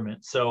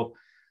environment. So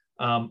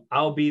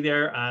I'll be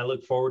there. I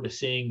look forward to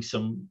seeing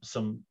some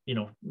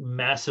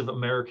massive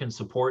American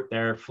support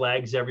there,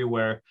 flags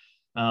everywhere.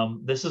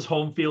 This is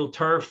home field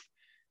turf,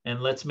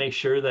 and let's make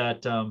sure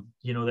that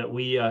that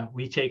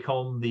we take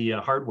home the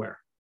hardware.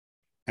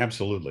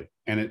 Absolutely,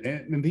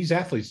 and these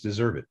athletes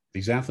deserve it.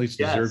 These athletes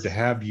deserve to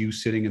have you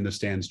sitting in the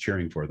stands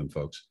cheering for them,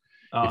 folks.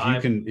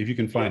 If you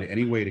can find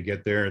any way to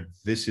get there,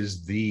 this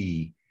is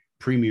the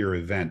premier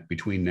event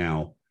between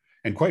now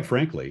and, quite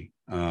frankly,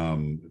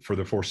 for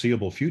the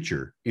foreseeable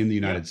future in the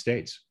United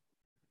States.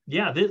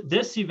 Yeah,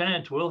 this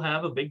event will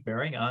have a big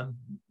bearing on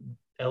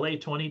LA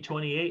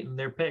 2028 and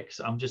their picks.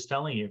 I'm just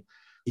telling you.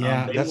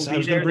 Yeah, I was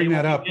going to bring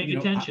that up. Paying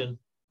attention.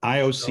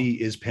 IOC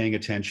is paying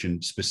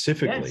attention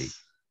specifically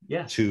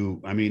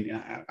to. I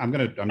mean,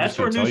 That's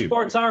where new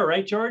sports are,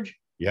 right, George?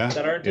 Yeah,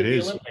 that aren't in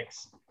the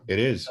Olympics. It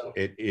is. So.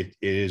 It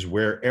is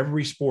where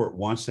every sport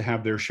wants to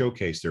have their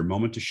showcase, their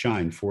moment to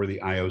shine for the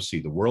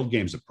IOC. The World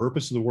Games, the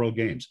purpose of the World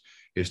Games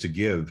is to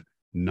give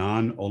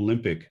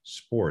non-Olympic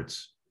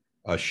sports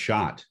a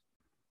shot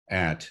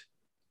at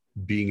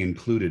being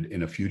included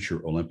in a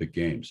future Olympic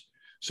Games.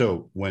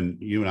 So when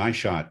you and I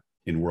shot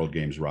in World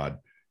Games, Rod,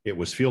 it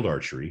was field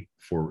archery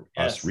for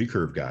us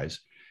recurve guys.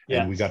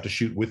 And we got to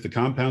shoot with the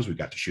compounds. We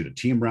got to shoot a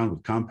team round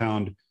with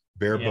compound,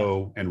 bare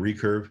bow, and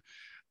recurve.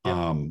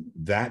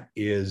 That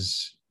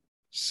is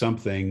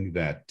something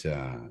that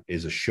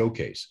is a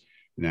showcase.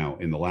 Now,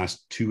 in the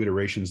last 2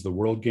 iterations of the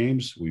World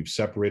Games, we've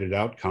separated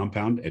out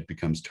compound. It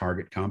becomes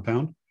target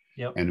compound.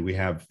 And we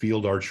have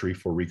field archery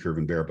for recurve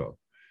and bare bow.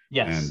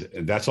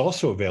 And that's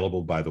also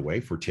available, by the way,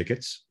 for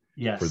tickets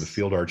for the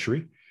field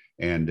archery.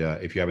 And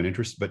if you have an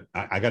interest, but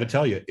I got to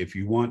tell you, if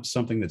you want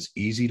something that's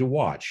easy to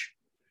watch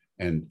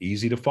and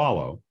easy to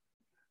follow,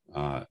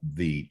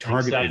 the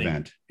target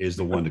event is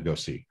the one to go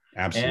see.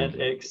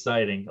 Absolutely. And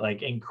exciting,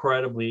 like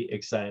incredibly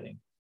exciting.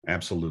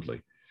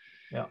 Absolutely.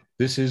 Yeah.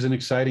 This is an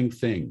exciting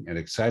thing, an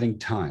exciting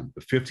time,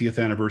 the 50th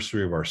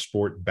anniversary of our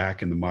sport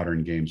back in the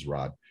modern games,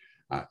 Rod.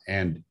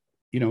 And,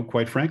 you know,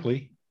 quite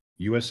frankly,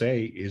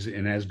 USA is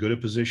in as good a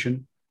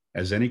position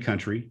as any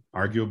country,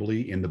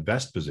 arguably in the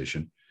best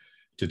position,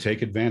 to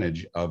take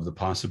advantage of the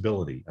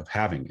possibility of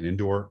having an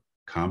indoor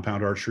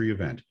compound archery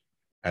event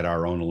at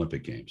our own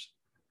Olympic Games.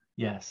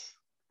 Yes.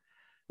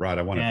 Rod,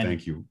 I want to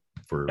thank you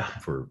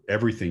for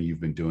everything you've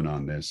been doing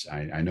on this.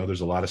 I know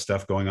there's a lot of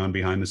stuff going on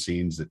behind the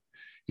scenes that,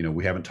 you know,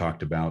 we haven't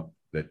talked about,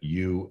 that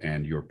you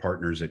and your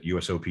partners at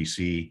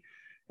USOPC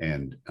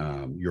and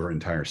your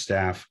entire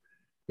staff,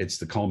 it's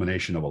the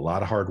culmination of a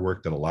lot of hard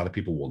work that a lot of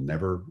people will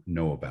never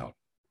know about.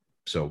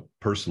 So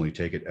personally,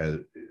 take it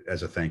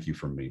as a thank you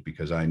from me,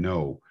 because I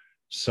know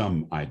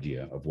some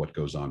idea of what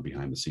goes on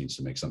behind the scenes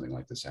to make something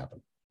like this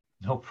happen.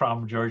 No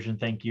problem, George, and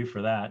thank you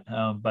for that.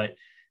 But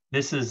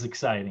this is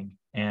exciting,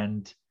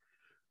 and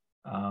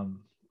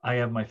I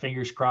have my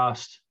fingers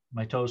crossed,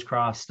 my toes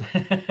crossed,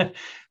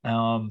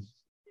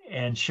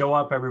 and show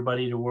up,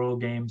 everybody, to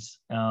World Games.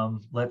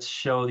 Let's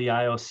show the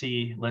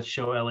IOC, let's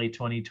show LA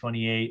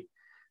 2028,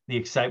 the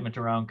excitement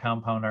around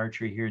compound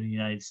archery here in the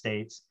United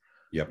States.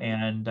 Yep.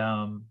 And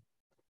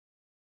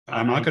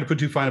I'm not going to put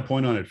too fine a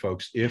point on it,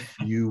 folks. If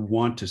you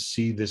want to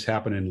see this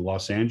happen in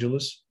Los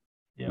Angeles,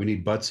 we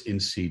need butts in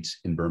seats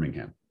in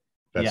Birmingham.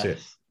 That's it.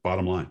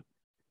 Bottom line.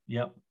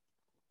 Yep.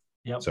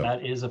 So,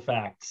 that is a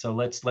fact. So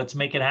let's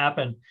make it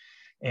happen.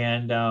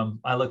 And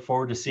I look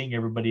forward to seeing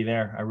everybody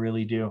there. I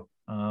really do.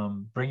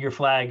 Bring your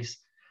flags,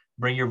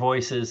 bring your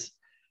voices,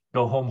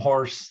 go home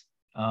horse.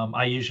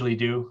 I usually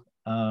do.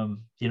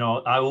 You know,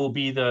 I will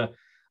be the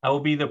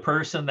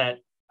person that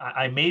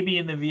I may be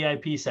in the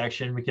VIP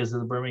section because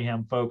of the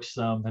Birmingham folks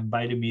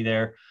invited me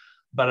there,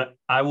 but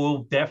I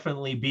will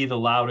definitely be the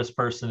loudest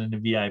person in the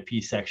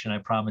VIP section. I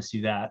promise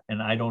you that.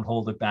 And I don't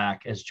hold it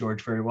back, as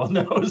George very well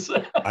knows.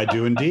 I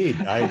do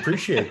indeed. I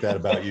appreciate that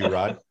about you,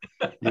 Rod.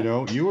 You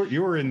know,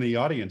 you were in the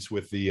audience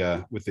with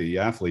the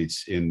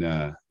athletes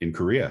in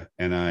Korea,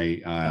 and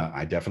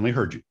I definitely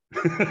heard you.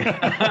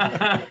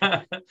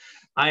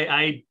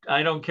 I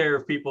don't care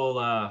if people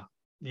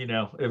you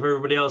know, if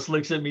everybody else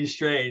looks at me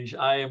strange,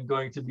 I am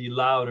going to be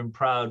loud and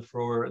proud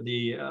for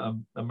the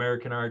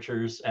American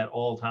archers at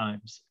all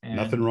times. And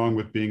nothing wrong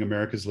with being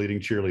America's leading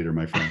cheerleader,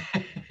 my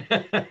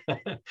friend.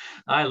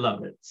 I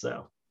love it.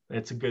 So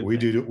it's a good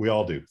thing. We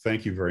all do.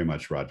 Thank you very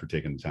much, Rod, for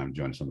taking the time to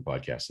join us on the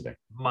podcast today.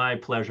 My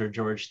pleasure,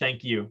 George.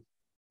 Thank you.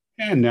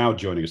 And now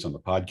joining us on the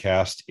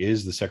podcast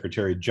is the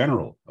Secretary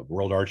General of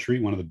World Archery,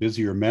 one of the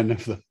busier men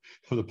of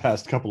the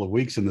past couple of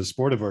weeks in the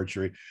sport of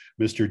archery,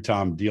 Mr.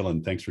 Tom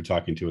Dillon. Thanks for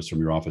talking to us from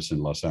your office in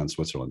Lausanne,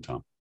 Switzerland,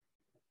 Tom.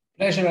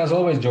 Pleasure as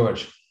always,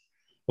 George.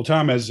 Well,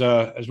 Tom, as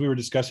we were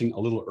discussing a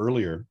little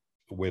earlier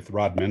with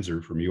Rod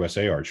Menzer from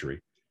USA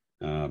Archery,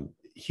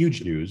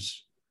 huge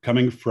news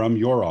coming from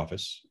your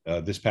office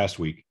this past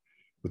week,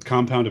 with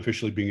compound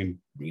officially being,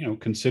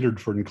 considered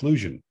for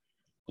inclusion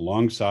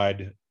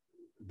alongside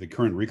the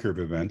current recurve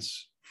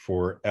events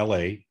for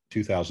LA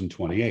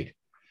 2028.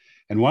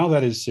 And while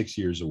that is 6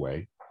 years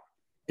away,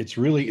 it's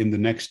really in the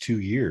next 2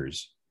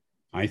 years,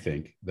 I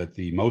think, that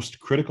the most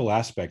critical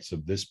aspects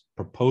of this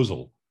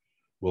proposal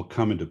will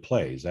come into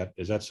play. Is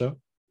that so?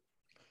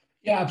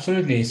 Yeah,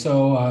 absolutely.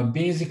 So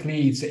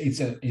basically,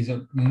 it's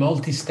a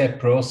multi-step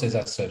process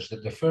as such.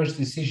 That the first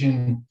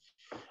decision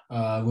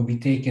will be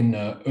taken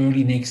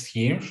early next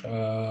year,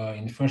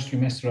 in the first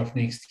trimester of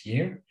next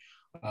year.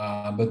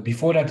 But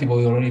before that, there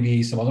will already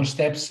be some other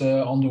steps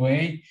on the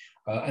way.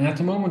 And at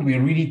the moment,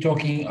 we're really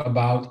talking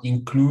about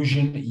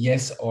inclusion,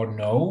 yes or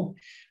no.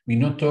 We're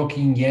not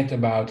talking yet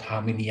about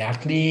how many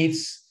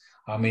athletes,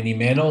 how many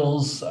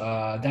medals.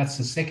 That's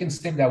the second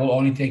step that will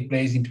only take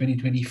place in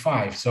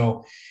 2025.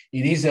 So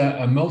it is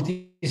a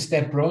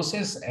multi-step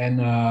process, and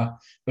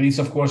but it's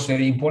of course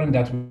very important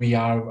that we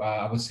are,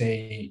 I would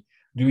say,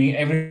 doing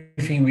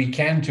everything we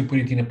can to put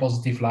it in a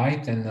positive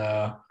light. And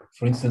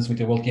for instance, with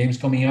the World Games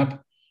coming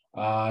up,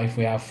 if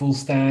we have full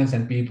stands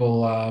and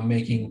people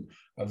making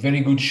a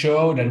very good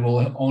show, that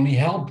will only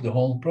help the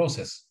whole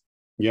process.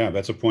 Yeah,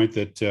 that's a point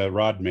that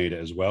Rod made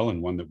as well,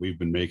 and one that we've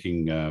been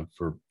making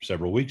for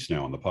several weeks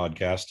now on the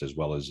podcast, as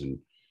well as in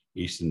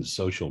Easton's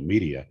social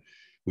media.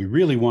 We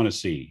really want to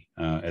see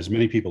as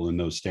many people in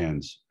those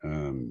stands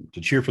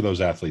to cheer for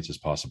those athletes as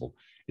possible.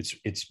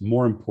 It's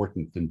more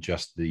important than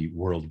just the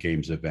World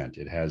Games event.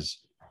 It has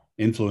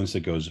influence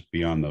that goes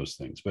beyond those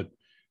things. But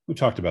we've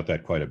talked about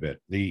that quite a bit.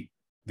 The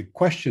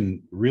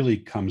question really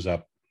comes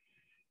up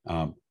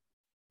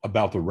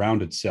about the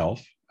round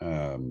itself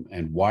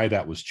and why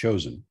that was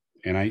chosen.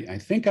 And I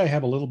think I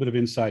have a little bit of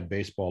inside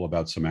baseball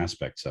about some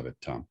aspects of it,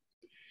 Tom.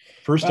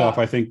 First off,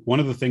 I think one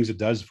of the things it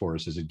does for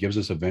us is it gives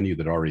us a venue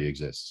that already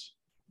exists.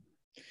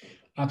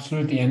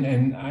 Absolutely.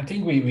 And I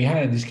think we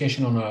had a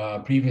discussion on a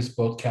previous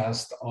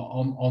podcast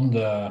on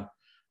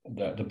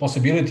the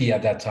possibility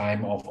at that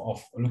time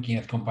of looking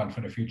at Compound for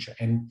the future.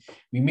 And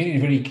we made it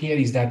very clear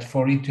is that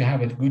for it to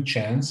have a good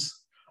chance,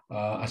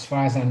 as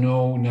far as I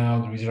know now,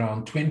 there is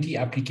around 20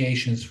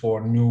 applications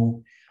for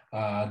new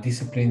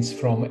disciplines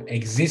from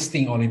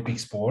existing Olympic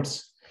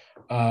sports.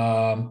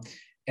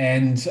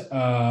 And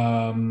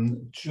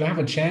to have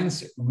a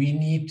chance, we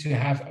need to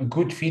have a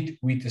good fit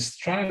with the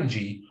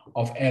strategy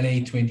of LA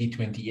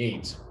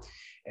 2028.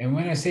 And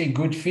when I say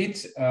good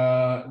fit,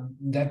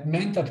 that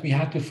meant that we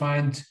had to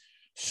find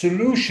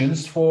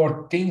solutions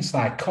for things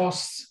like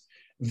costs,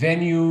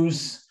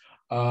 venues,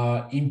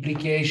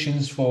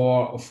 implications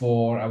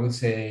for I would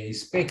say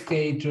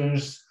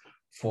spectators,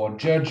 for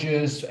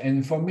judges,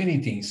 and for many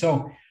things.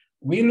 So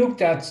we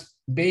looked at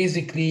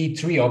basically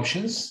three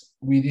options.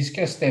 We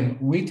discussed them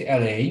with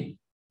LA,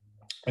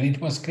 and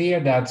it was clear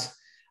that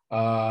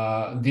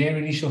their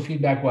initial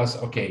feedback was,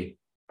 okay,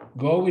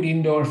 go with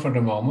indoor for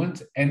the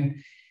moment.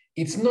 And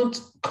it's not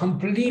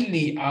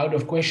completely out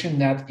of question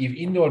that if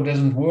indoor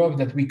doesn't work,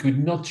 that we could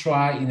not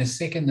try in a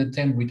second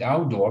attempt with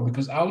outdoor,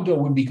 because outdoor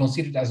would be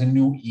considered as a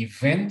new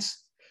event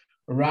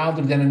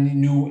rather than a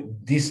new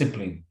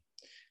discipline,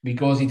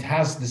 because it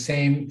has the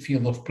same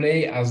field of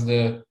play as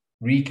the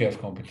recurve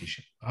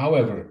competition.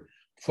 However,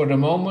 for the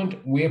moment,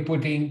 we're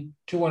putting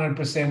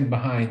 200%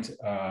 behind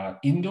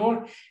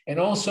indoor. And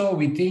also,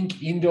 we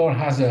think indoor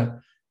has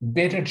a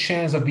better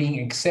chance of being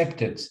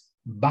accepted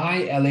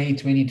by LA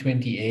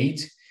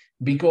 2028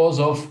 because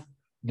of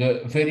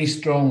the very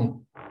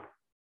strong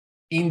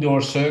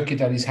indoor circuit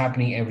that is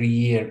happening every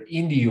year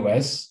in the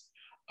US,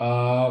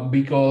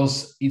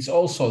 because it's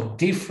also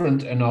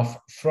different enough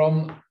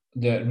from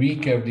the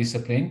recurve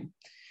discipline.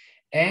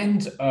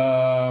 And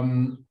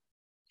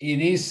it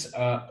is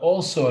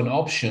also an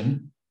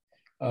option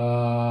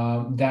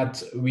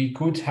that we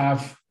could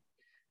have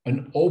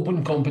an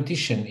open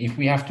competition. If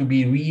we have to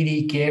be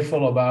really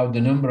careful about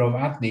the number of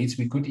athletes,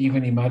 we could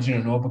even imagine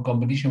an open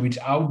competition, which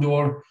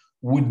outdoor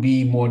would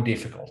be more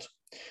difficult.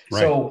 Right.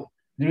 So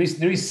there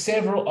is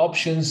several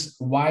options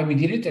why we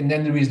did it. And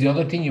then there is the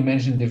other thing, you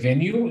mentioned the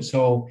venue.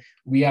 So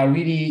we are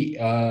really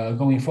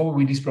going forward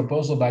with this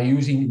proposal by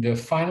using the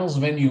finals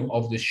venue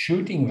of the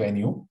shooting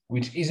venue,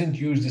 which isn't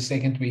used the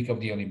second week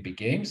of the Olympic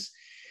Games,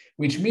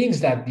 which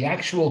means that the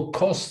actual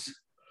cost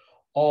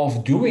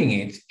of doing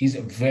it is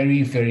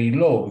very, very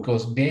low,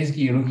 because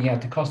basically you're looking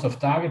at the cost of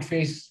target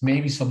faces,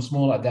 maybe some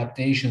small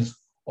adaptations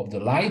of the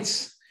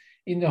lights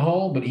in the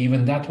hall, but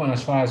even that one,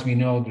 as far as we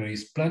know, there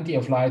is plenty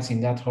of lights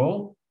in that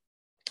hall.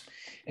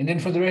 And then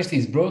for the rest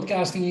is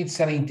broadcasting it,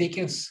 selling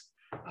tickets,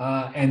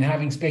 and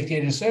having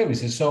spectator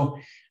services. So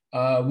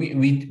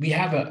we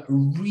have a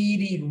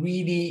really,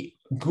 really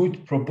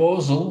good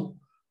proposal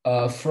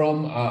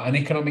from an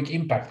economic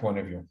impact point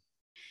of view.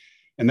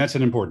 And that's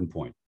an important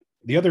point.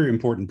 The other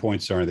important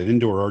points are that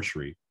indoor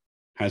archery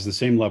has the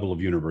same level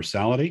of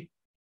universality,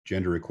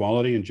 gender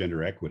equality, and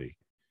gender equity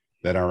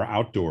that our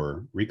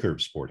outdoor recurve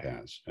sport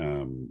has.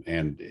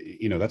 And,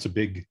 you know, that's a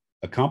big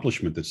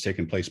accomplishment that's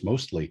taken place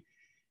mostly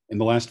in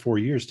the last 4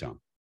 years, Tom.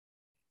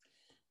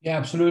 Yeah,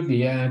 absolutely.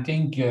 Yeah, I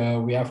think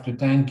we have to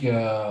thank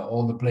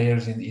all the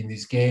players in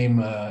this game,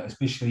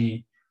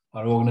 especially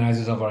our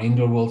organizers of our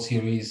Indoor World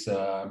Series.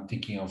 I'm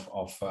thinking of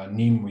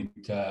Nîmes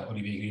with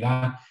Olivier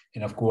Grillard,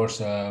 and of course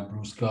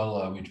Blue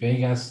Skull with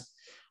Vegas.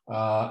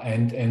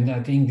 And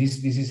I think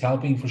this is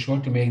helping for sure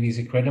to make this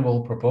a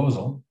credible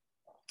proposal.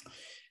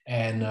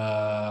 And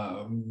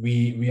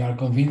we are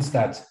convinced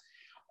that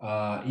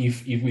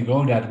if we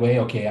go that way,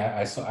 okay,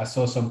 I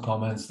saw some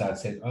comments that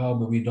said, oh,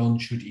 but we don't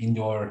shoot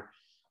indoor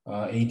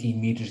 18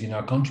 meters in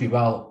our country.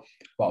 Well,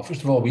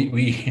 first of all,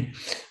 we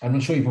I'm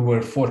not sure if we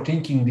were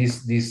forethinking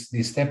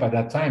this step at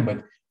that time,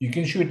 but you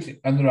can shoot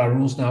under our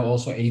rules now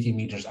also 18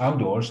 meters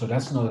outdoors. So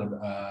that's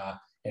not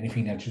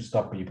anything that should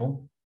stop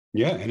people.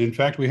 Yeah, and in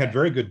fact, we had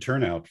very good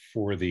turnout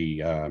for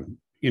the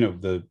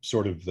the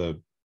sort of the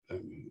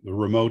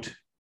remote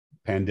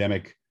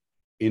pandemic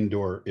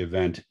indoor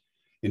event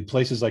in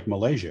places like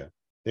Malaysia.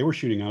 They were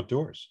shooting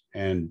outdoors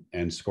and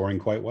scoring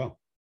quite well.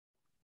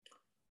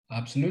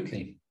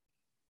 Absolutely.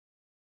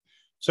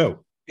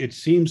 So it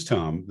seems,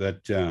 Tom,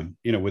 that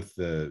with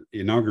the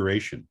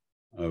inauguration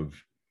of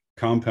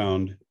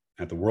Compound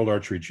at the World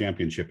Archery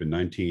Championship in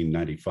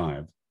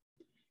 1995,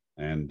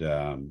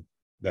 and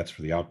that's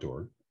for the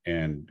outdoor,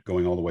 and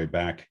going all the way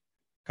back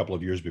a couple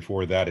of years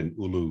before that in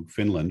Oulu,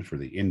 Finland for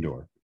the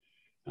indoor.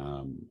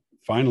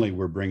 Finally,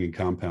 we're bringing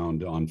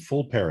Compound on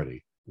full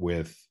parity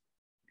with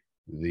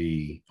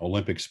the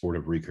Olympic sport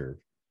of recurve,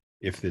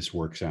 if this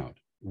works out.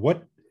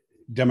 What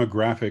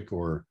demographic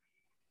or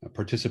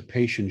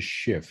participation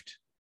shift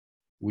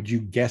would you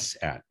guess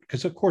at?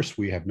 Because of course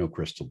we have no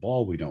crystal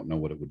ball. We don't know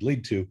what it would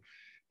lead to.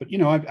 But,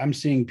 I'm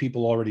seeing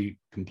people already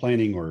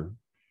complaining or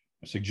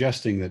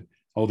suggesting that,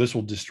 oh, this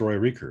will destroy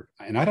recurve.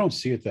 And I don't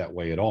see it that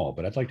way at all,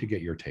 but I'd like to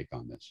get your take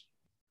on this.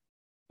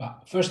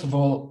 First of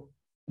all,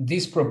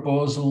 this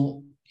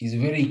proposal is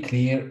very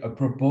clear, a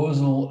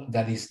proposal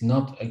that is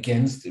not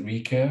against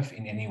recurve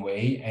in any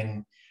way.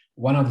 And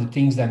one of the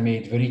things that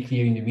made very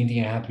clear in the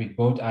meeting I had with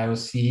both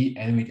IOC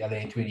and with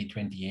LA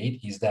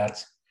 2028 is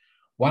that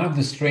one of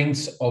the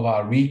strengths of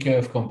our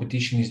recurve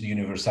competition is the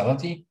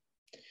universality.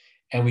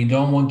 And we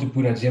don't want to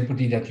put at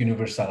jeopardy that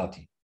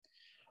universality.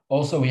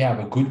 Also, we have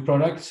a good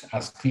product,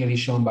 as clearly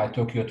shown by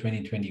Tokyo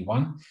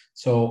 2021.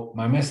 So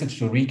my message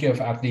to recurve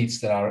athletes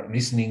that are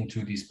listening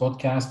to this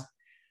podcast,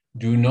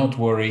 do not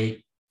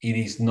worry. It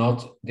is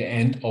not the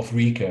end of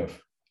recurve.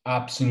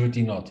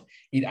 Absolutely not.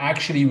 It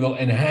actually will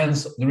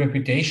enhance the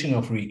reputation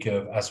of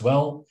recurve as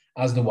well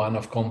as the one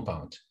of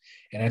Compound.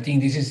 And I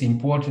think this is an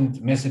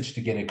important message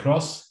to get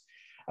across.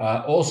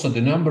 Also,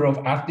 the number of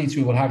athletes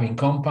we will have in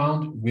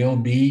Compound will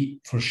be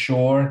for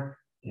sure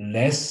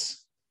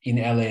less in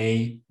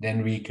LA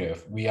than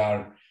recurve. We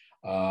are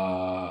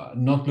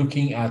not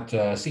looking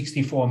at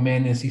 64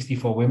 men and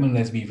 64 women.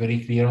 Let's be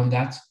very clear on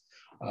that.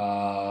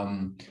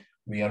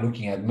 We are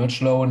looking at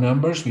much lower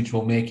numbers, which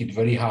will make it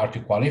very hard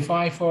to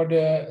qualify for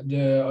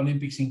the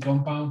Olympics in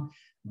Compound.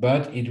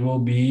 But it will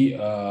be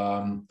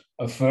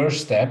a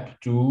first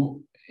step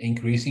to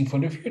increasing for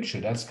the future.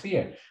 That's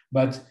clear.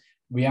 But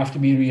we have to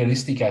be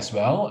realistic as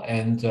well.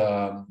 And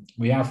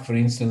we have, for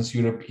instance,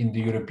 Europe in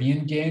the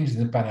European Games,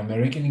 in the Pan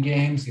American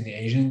Games, in the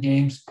Asian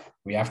Games,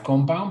 we have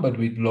Compound, but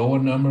with lower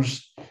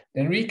numbers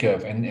than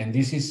recurve. And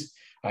this is,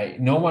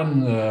 no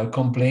one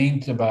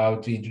complained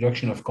about the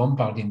introduction of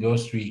Compound in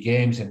those three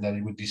games and that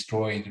it would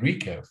destroy the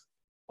recurve.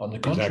 On the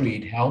contrary,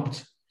 It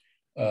helped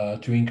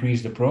to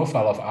increase the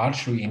profile of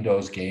archery in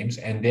those games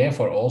and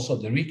therefore also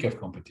the recurve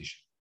competition.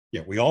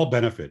 Yeah, we all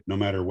benefit, no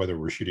matter whether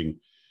we're shooting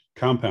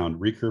Compound,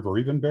 recurve, or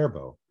even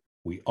barebow.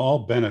 We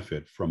all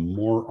benefit from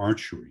more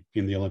archery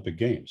in the Olympic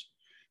Games.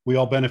 We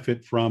all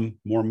benefit from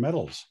more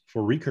medals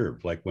for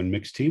recurve, like when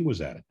mixed team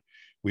was at it.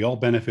 We all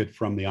benefit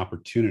from the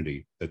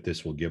opportunity that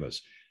this will give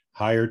us.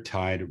 Higher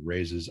tide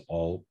raises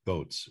all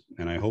boats.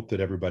 And I hope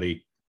that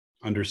everybody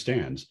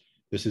understands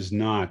this is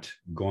not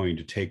going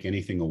to take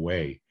anything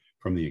away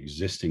from the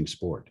existing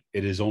sport.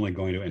 It is only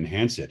going to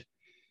enhance it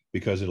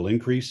because it'll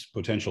increase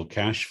potential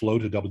cash flow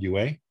to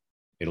WA.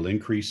 It'll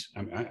increase,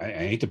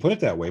 I hate to put it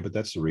that way, but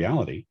that's the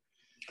reality.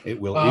 It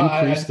will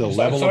increase the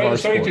level of our sport.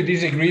 Sorry to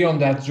disagree on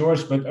that,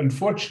 George, but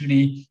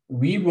unfortunately,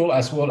 we will,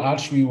 as World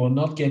Archery, will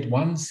not get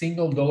 $1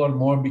 single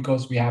more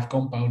because we have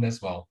Compound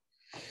as well.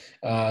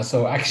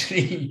 So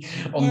actually,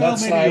 on that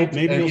side,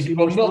 it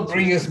will not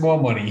bring us more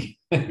money.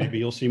 Maybe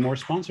you'll see more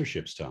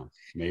sponsorships, Tom.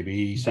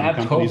 Maybe some that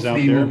companies out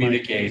there will be the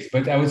case.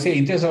 But I would say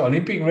in terms of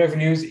Olympic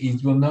revenues,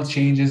 it will not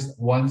change us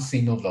 $1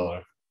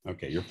 single.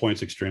 Okay, your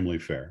point's extremely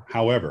fair.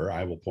 However,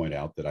 I will point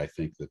out that I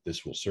think that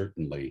this will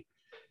certainly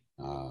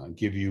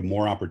give you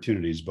more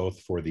opportunities, both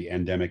for the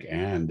endemic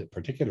and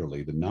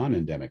particularly the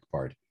non-endemic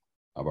part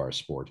of our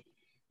sport,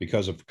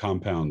 because of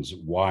Compound's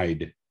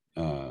wide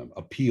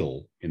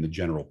appeal in the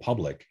general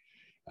public,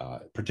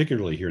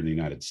 particularly here in the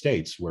United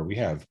States, where we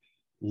have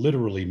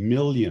literally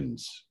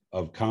millions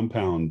of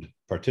Compound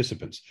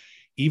participants.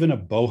 Even a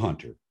bow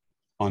hunter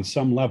on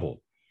some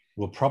level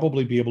will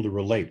probably be able to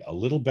relate a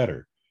little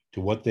better to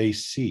what they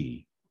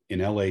see in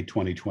LA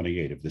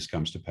 2028, if this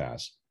comes to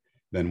pass,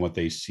 than what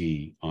they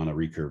see on a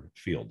recurve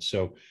field.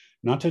 So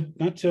not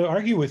to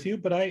argue with you,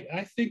 but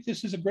I think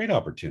this is a great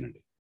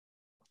opportunity.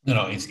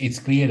 No, it's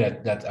clear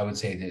that I would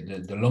say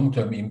the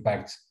long-term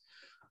impact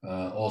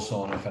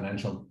also on a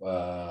financial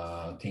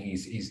thing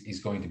is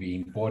going to be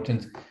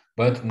important,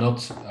 but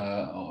not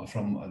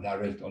from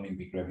direct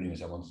Olympic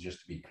revenues. I want to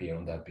just be clear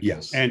on that.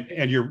 Because... Yeah,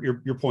 and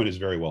your point is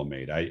very well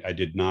made. I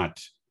did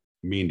not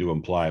mean to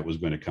imply it was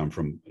going to come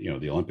from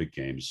the Olympic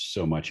Games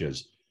so much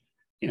as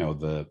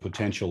the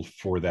potential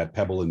for that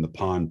pebble in the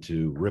pond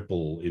to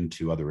ripple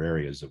into other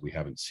areas that we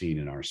haven't seen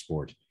in our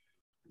sport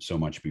so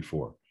much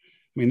before.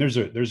 I mean, there's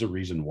a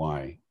reason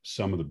why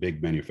some of the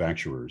big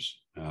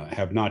manufacturers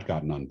have not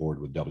gotten on board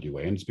with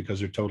WA, and it's because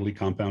they're totally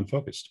Compound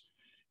focused.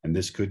 and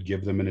this could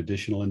give them an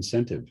additional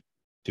incentive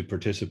to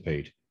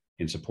participate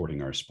in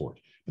supporting our sport.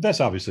 But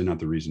that's obviously not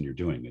the reason you're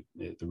doing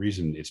it. The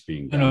reason it's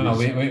being done No,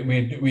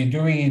 we're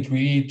doing it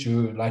really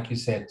to, like you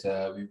said,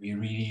 we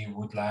really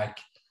would like,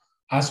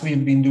 as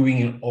we've been doing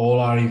in all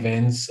our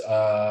events,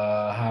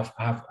 have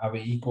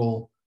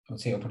equal, I would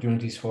say,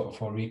 opportunities for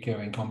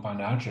recurve and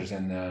compound archers.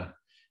 And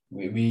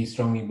we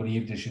strongly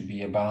believe there should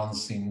be a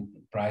balance in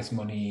prize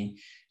money,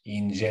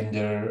 in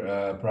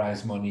gender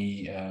prize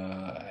money,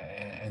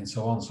 and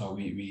so on. So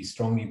we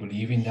strongly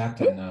believe in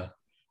that. And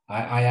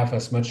I have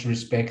as much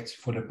respect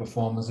for the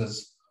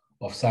performances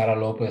of Sarah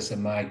Lopez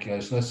and Mike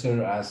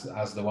Schlesser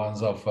as the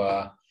ones of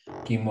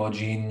Kim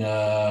Mo-jin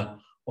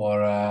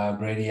or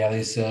Brady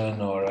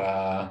Ellison or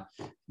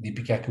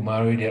Deepika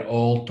Kumari. They're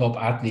all top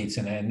athletes.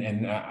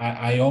 And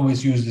I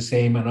always use the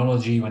same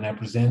analogy when I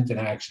present, and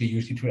I actually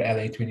used it for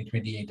LA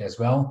 2028 as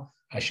well.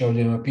 I showed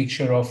them a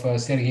picture of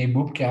Sergei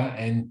Bubka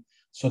and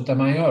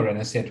Sotomayor, and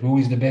I said, who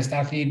is the best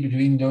athlete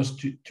between those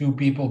two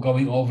people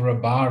going over a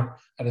bar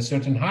at a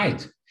certain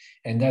height?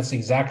 And that's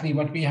exactly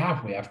what we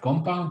have. We have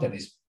compound, that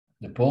is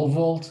the pole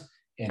vault,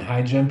 and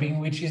high jumping,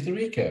 which is the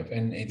recurve.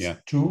 And it's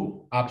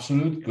two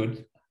absolute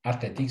good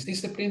athletics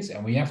disciplines,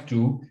 and we have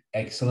two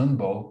excellent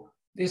bow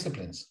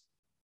disciplines.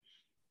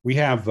 We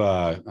have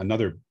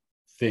another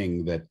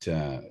thing that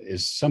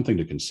is something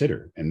to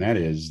consider, and that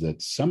is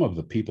that some of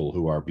the people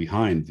who are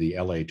behind the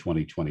LA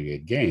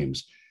 2028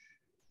 games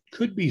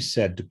could be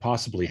said to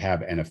possibly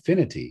have an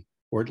affinity,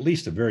 or at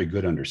least a very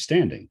good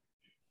understanding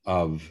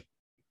of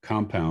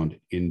compound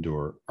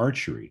indoor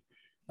archery.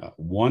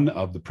 One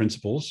of the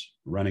principals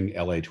running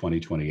LA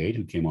 2028,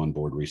 who came on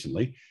board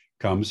recently,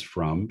 comes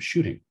from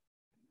shooting.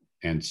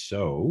 And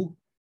so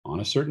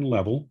on a certain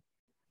level,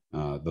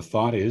 the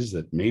thought is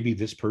that maybe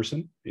this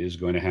person is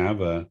going to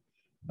have a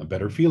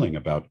better feeling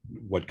about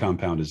what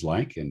compound is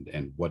like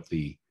and what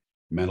the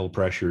mental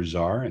pressures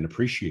are, and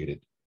appreciate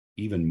it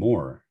even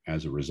more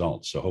as a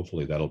result. So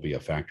hopefully that'll be a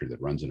factor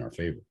that runs in our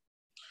favor.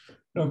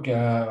 Look,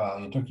 well,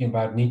 you're talking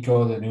about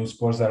Nico, the new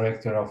sports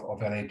director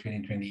of LA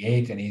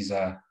 2028, and he's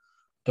a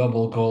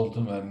double gold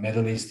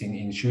medalist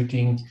in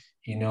shooting.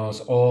 He knows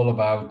all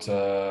about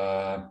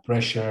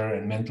pressure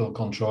and mental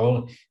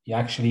control. He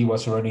actually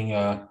was running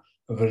a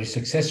very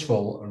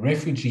successful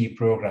refugee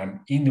program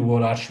in the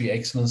World Archery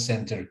Excellence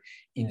Center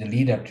in the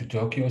lead up to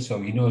Tokyo.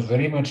 So he knows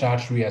very much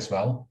archery as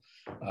well.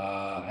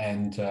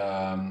 And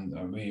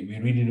we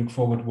really look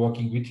forward to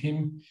working with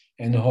him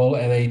and the whole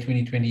LA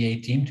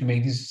 2028 team to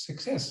make this a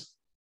success.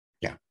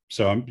 Yeah.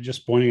 So I'm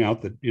just pointing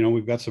out that,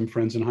 we've got some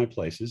friends in high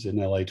places in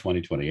LA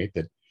 2028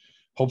 that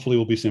hopefully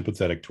will be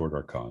sympathetic toward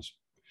our cause.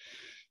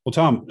 Well,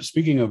 Tom,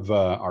 speaking of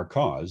our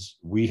cause,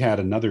 we had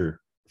another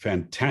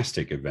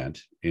fantastic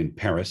event in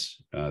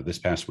Paris this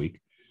past week,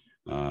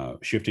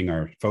 shifting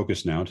our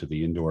focus now to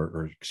the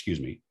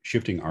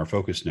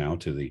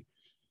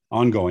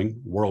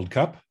ongoing World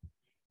Cup.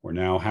 We're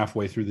now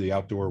halfway through the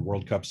outdoor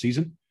World Cup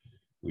season.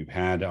 We've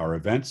had our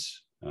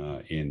events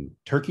in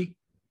Turkey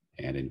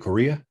and in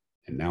Korea,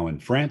 and now in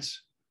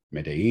France.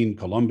 Medellin,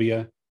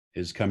 Colombia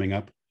is coming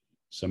up.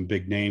 Some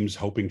big names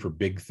hoping for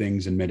big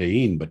things in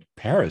Medellin, but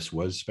Paris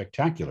was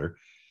spectacular,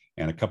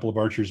 and a couple of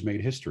archers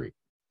made history.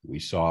 We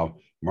saw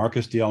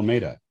Marcus de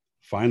Almeida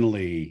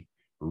finally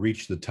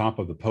reach the top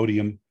of the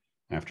podium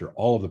after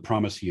all of the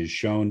promise he has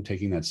shown,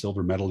 taking that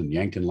silver medal in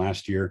Yankton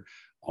last year,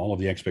 all of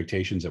the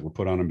expectations that were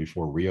put on him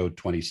before Rio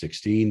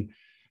 2016,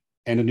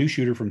 and a new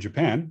shooter from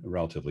Japan, a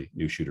relatively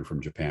new shooter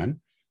from Japan,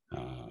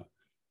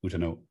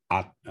 Utano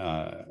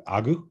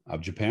Agu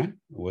of Japan,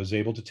 was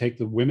able to take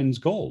the women's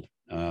gold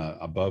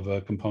above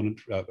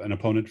an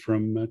opponent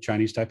from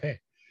Chinese Taipei.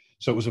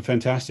 So it was a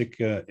fantastic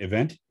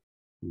event.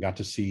 We got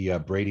to see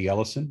Brady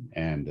Ellison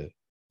and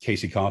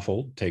Casey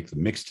Kaufhold take the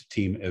mixed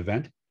team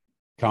event.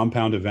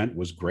 Compound event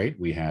was great.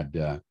 We had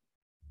a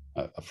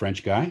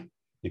French guy,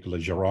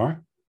 Nicolas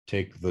Girard,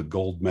 take the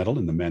gold medal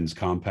in the men's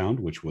compound,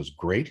 which was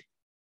great.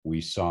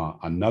 We saw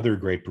another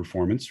great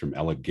performance from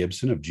Ella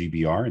Gibson of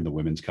GBR in the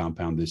women's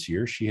compound this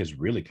year. She has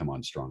really come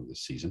on strong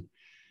this season.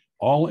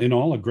 All in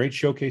all, a great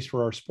showcase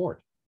for our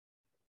sport.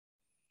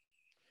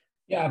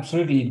 Yeah,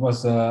 absolutely. It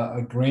was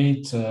a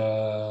great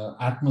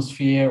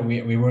atmosphere.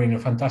 We were in a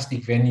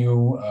fantastic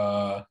venue,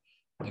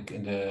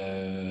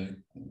 the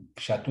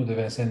Château de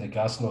Vincennes, the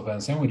Castle of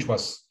Vincennes, which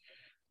was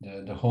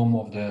the home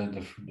of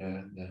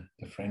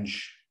the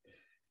French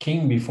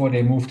king before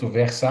they moved to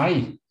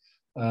Versailles.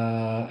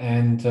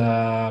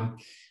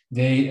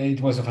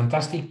 It was a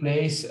fantastic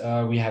place.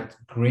 We had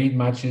great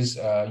matches.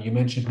 You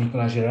mentioned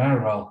Nicolas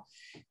Girard. Well,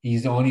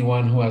 he's the only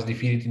one who has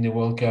defeated in the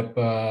World Cup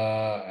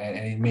and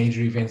in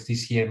major events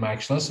this year, Mike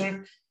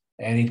Schlesser.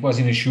 And it was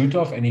in a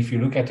shoot-off. And if you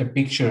look at the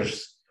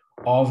pictures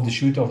of the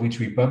shoot-off, which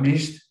we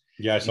published,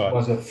 yeah, I saw it.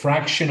 Was a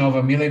fraction of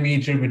a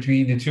millimeter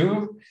between the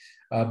two,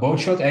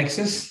 both shot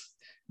X's,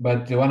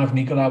 but the one of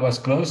Nicolas was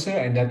closer,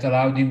 and that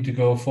allowed him to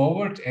go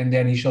forward. And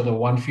then he shot a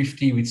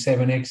 150 with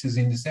 7 X's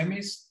in the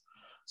semis.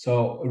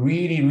 So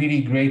really,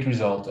 really great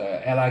result.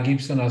 Ella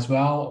Gibson as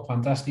well,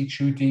 fantastic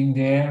shooting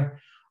there.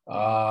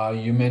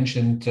 You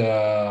mentioned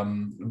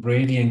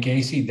Brady and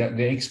Casey.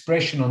 The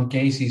expression on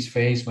Casey's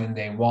face when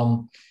they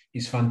won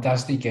is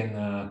fantastic,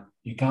 and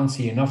you can't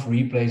see enough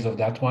replays of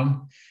that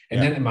one.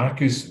 And then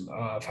Marcus,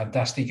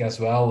 fantastic as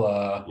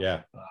well.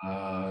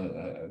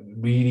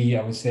 Really,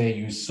 I would say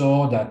you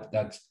saw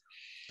that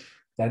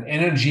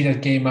energy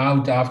that came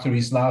out after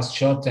his last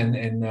shot,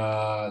 and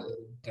I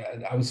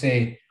would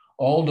say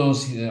all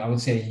those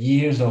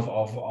years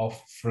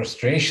of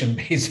frustration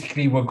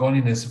basically were gone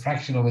in a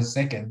fraction of a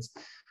second.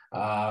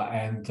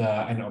 And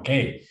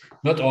okay,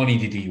 not only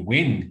did he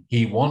win,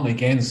 he won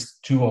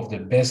against two of the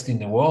best in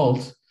the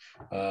world,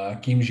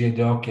 Kim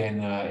Jae-dok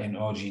and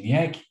Oh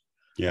Jin-hyek.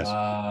 Yes.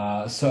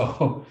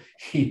 So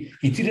he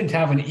didn't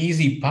have an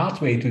easy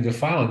pathway to the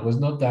final. It was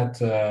not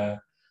that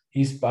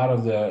his part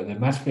of the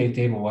match play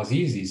table was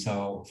easy.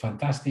 So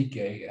fantastic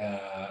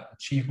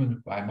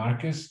achievement by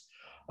Marcus.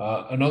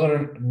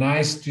 Another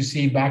nice to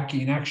see back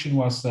in action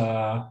was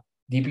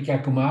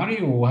Deepika Kumari,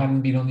 who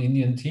hadn't been on the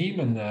Indian team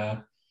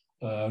and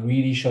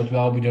really shot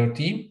well with her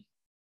team.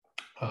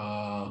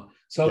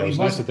 So it was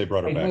nice that they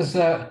brought her back.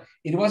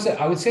 It was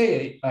I would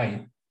say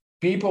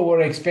people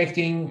were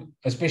expecting,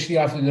 especially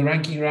after the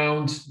ranking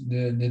round,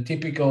 the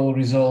typical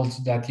result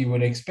that you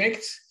would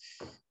expect,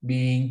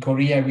 being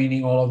Korea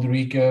winning all of the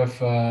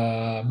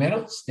recurve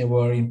medals. They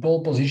were in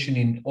pole position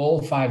in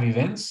all 5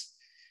 events,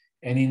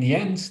 and in the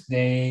end,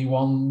 they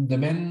won the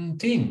men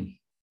team.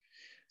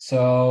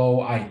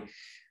 So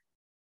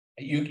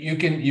you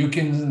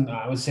can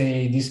I would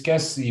say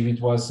discuss if it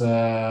was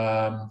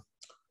a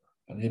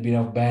little bit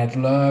of bad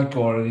luck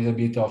or a little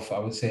bit of, I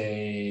would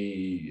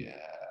say,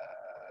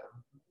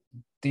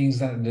 things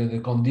that the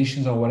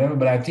conditions or whatever.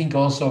 But I think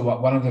also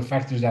one of the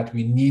factors that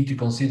we need to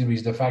consider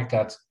is the fact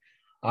that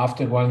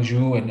after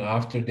Gwangju and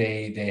after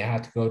they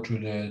had to go through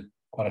the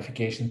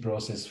qualification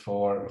process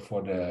for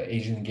the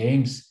Asian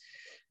Games,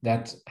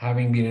 that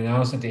having been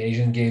announced that the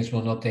Asian Games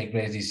will not take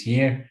place this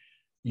year,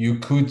 you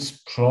could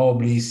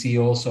probably see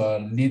also a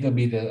little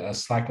bit a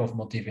slack of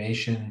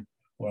motivation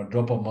or a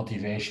drop of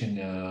motivation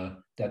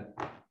that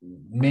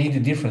made a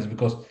difference,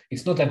 because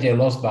it's not that they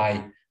lost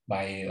by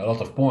a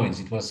lot of points.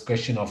 It was a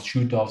question of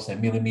shoot-offs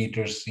and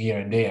millimeters here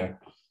and there.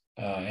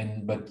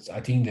 But I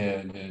think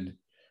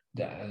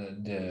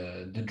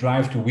the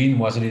drive to win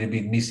was a little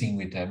bit missing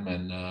with them,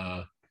 and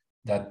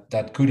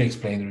that could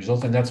explain the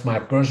result. And that's my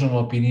personal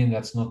opinion.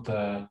 That's not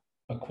a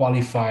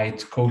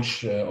qualified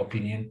coach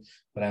opinion,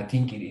 but I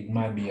think it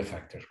might be a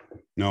factor.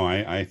 No,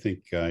 I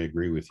think I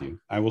agree with you.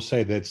 I will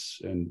say that's,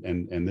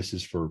 and this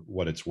is for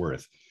what it's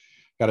worth.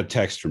 Got a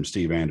text from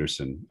Steve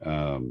Anderson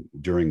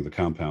during the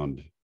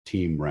compound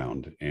team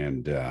round,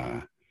 and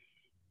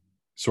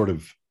sort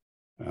of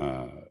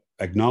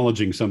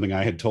acknowledging something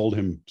I had told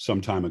him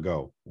some time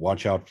ago.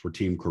 Watch out for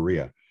Team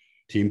Korea.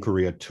 Team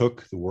Korea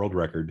took the world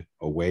record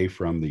away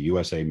from the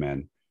USA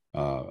men,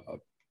 a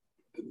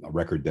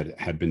record that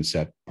had been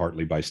set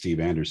partly by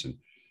Steve Anderson.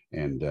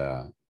 And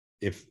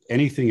if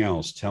anything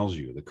else tells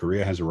you that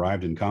Korea has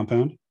arrived in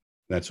compound,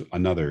 that's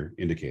another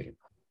indicator.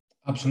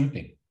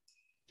 Absolutely.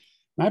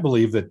 I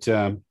believe that,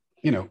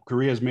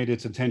 Korea has made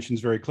its intentions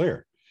very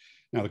clear.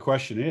 Now, the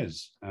question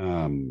is,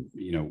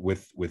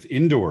 with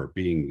indoor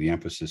being the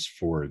emphasis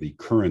for the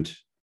current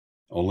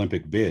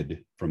Olympic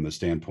bid from the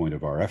standpoint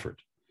of our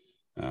effort,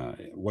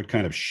 what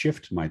kind of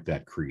shift might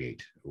that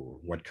create? Or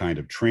what kind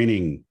of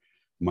training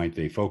might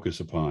they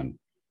focus upon?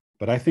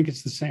 But I think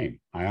it's the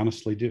same. I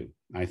honestly do.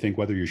 I think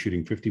whether you're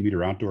shooting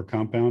 50-meter outdoor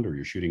compound or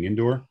you're shooting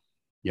indoor,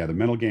 the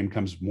mental game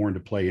comes more into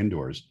play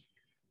indoors,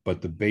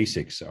 but the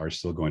basics are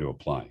still going to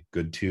apply.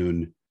 Good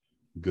tune,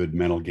 good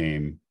mental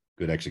game,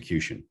 good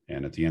execution.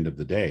 And at the end of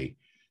the day,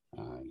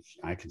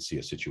 I can see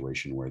a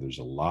situation where there's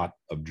a lot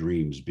of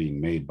dreams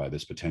being made by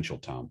this potential,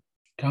 Tom.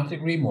 Can't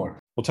agree more.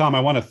 Well, Tom, I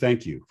want to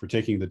thank you for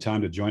taking the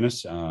time to join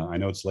us. I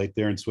know it's late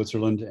there in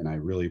Switzerland, and I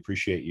really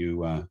appreciate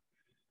you,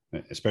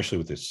 especially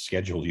with this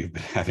schedule you've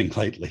been having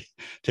lately,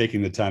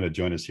 taking the time to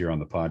join us here on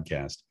the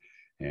podcast.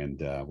 And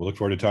we'll look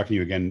forward to talking to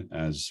you again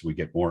as we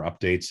get more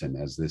updates and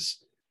as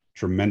this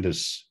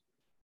tremendous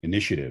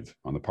initiative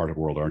on the part of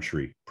World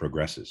Archery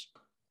progresses.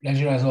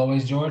 Pleasure as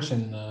always, George,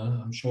 and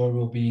I'm sure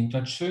we'll be in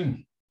touch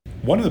soon.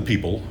 One of the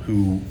people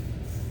who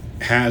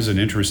has an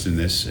interest in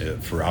this,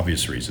 for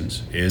obvious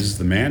reasons, is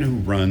the man who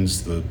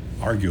runs the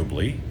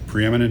arguably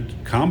preeminent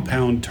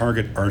compound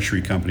target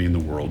archery company in the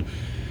world,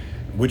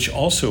 which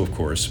also, of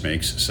course,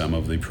 makes some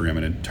of the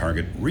preeminent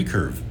target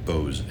recurve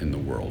bows in the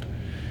world.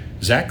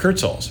 Zach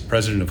Kurtzals,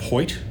 president of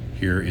Hoyt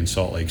here in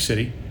Salt Lake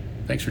City.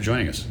 Thanks for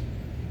joining us.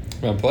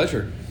 My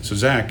pleasure. So,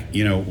 Zach,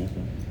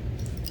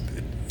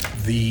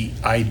 the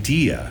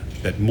idea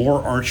that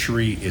more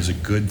archery is a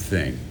good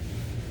thing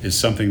is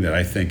something that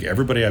I think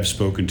everybody I've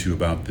spoken to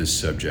about this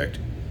subject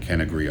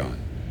can agree on.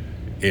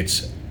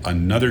 It's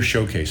another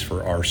showcase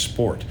for our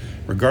sport,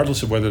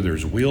 regardless of whether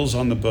there's wheels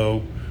on the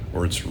bow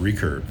or it's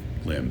recurve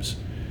limbs.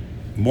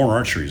 More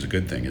archery is a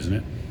good thing, isn't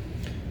it?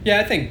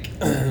 Yeah, I think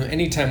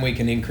anytime we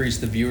can increase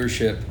the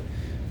viewership,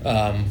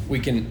 we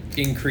can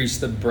increase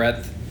the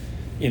breadth,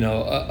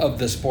 of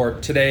the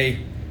sport.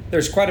 Today,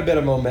 there's quite a bit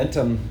of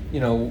momentum,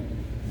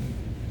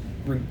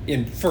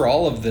 for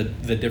all of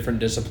the different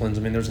disciplines.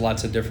 I mean, there's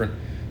lots of different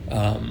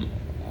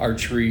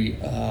archery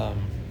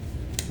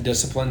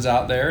disciplines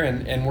out there,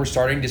 and we're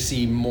starting to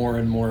see more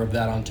and more of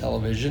that on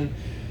television.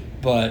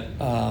 But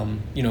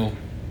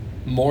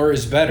more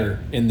is better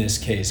in this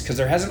case, because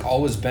there hasn't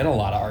always been a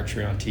lot of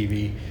archery on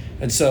TV.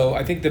 And so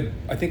I think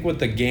what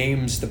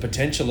the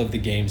potential of the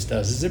games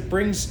does is it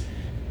brings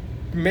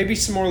maybe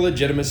some more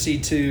legitimacy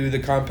to the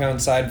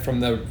compound side from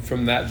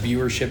that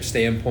viewership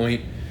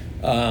standpoint.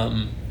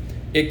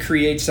 It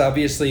creates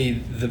obviously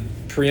the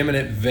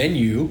preeminent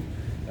venue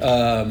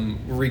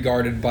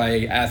regarded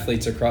by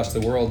athletes across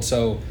the world.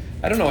 So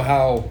I'm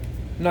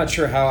not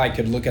sure how I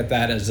could look at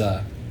that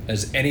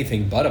as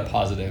anything but a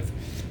positive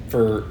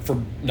for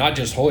not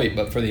just Hoyt,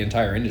 but for the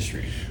entire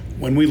industry.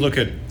 When we look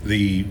at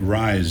the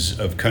rise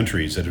of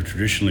countries that have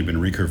traditionally been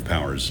recurve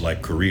powers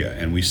like Korea,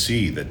 and we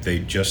see that they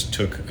just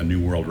took a new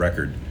world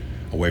record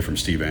away from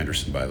Steve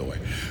Anderson, by the way,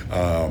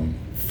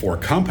 for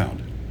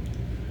compound,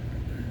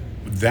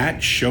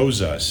 that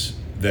shows us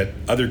that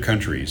other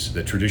countries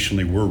that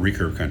traditionally were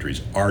recurve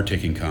countries are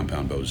taking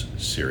compound bows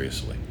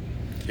seriously.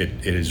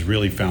 It has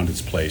really found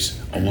its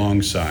place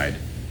alongside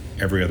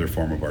every other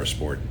form of our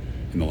sport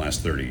in the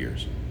last 30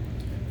 years.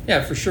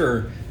 Yeah, for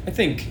sure. I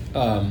think,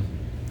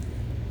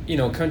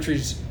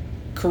 countries,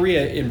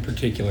 Korea in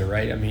particular,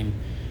 right? I mean,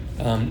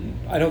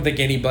 I don't think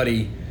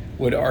anybody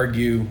would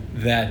argue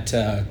that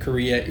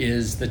Korea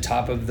is the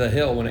top of the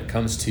hill when it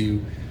comes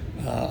to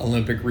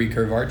Olympic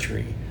recurve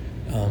archery.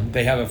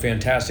 They have a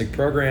fantastic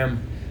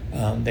program.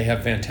 They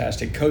have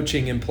fantastic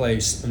coaching in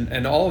place,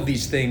 and all of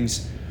these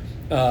things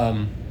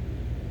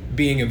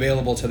being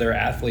available to their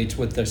athletes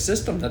with the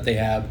system that they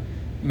have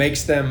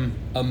makes them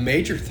a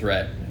major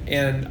threat.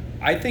 And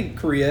I think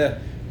Korea,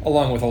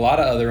 along with a lot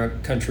of other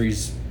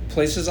countries,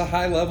 places a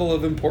high level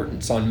of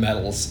importance on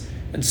medals.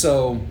 And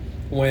so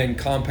when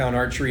compound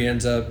archery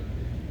ends up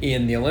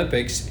in the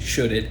Olympics,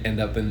 should it end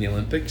up in the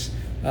Olympics,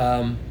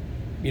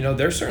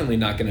 they're certainly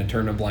not going to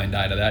turn a blind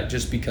eye to that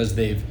just because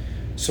they've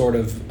sort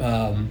of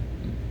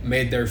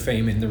made their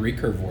fame in the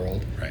recurve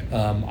world. Right.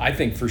 I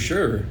think for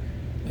sure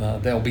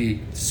they'll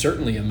be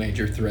certainly a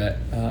major threat,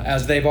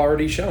 as they've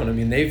already shown. I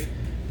mean,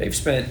 they've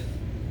spent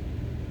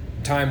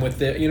time with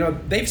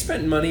they've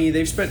spent money,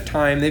 they've spent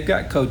time, they've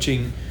got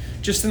coaching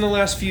just in the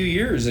last few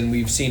years, and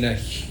we've seen a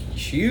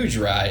huge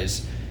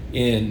rise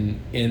in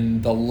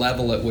the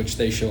level at which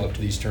they show up to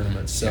these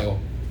tournaments. So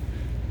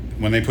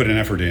when they put an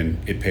effort in,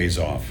 it pays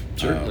off.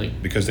 Certainly.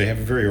 Because they have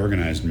a very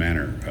organized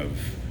manner of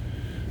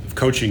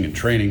coaching and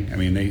training. I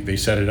mean, they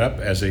set it up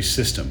as a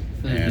system,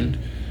 Mm-hmm. and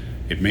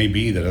it may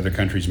be that other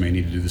countries may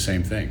need to do the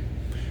same thing.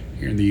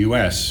 Here in the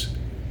U.S.,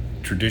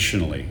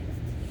 traditionally,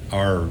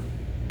 our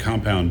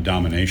compound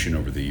domination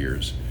over the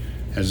years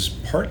has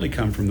partly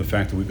come from the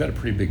fact that we've got a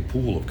pretty big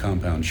pool of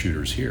compound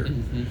shooters here.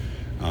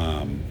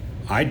 Mm-hmm.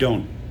 I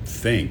don't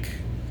think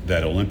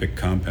that Olympic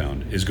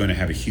compound is going to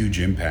have a huge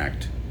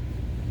impact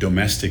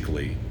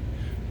domestically,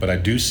 but I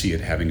do see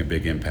it having a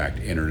big impact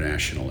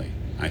internationally.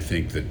 I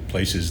think that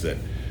places that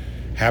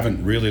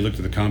haven't really looked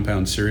at the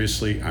compound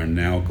seriously are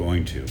now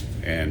going to,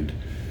 and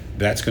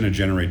that's going to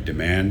generate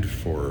demand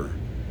for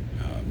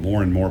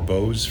more and more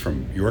bows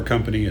from your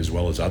company as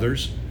well as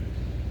others.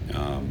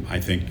 I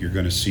think you're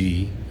going to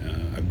see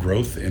a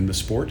growth in the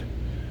sport.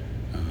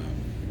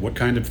 What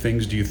kind of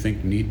things do you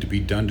think need to be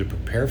done to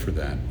prepare for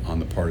that on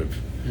the part of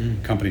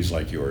companies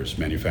like yours,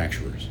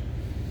 manufacturers?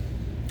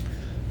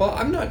 Well,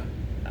 I'm not,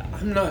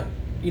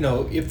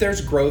 if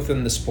there's growth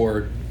in the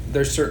sport,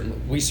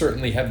 we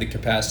certainly have the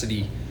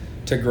capacity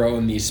to grow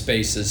in these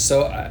spaces.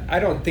 So I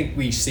don't think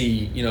we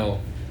see,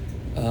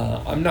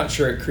 I'm not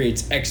sure it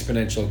creates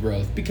exponential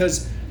growth,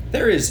 because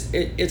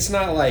it's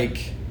not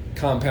like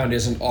compound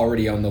isn't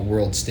already on the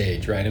world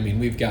stage, right? I mean,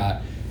 we've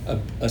got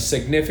a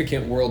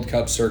significant World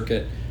Cup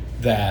circuit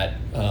that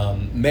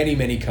many,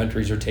 many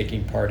countries are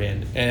taking part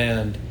in.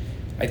 And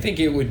I think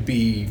it would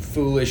be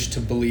foolish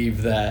to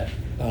believe that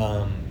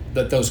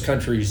that those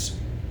countries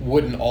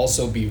wouldn't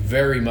also be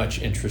very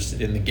much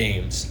interested in the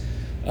games,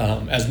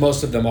 as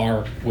most of them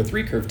are with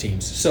recurve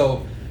teams.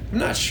 So I'm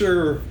not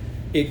sure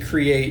it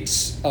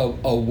creates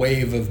a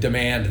wave of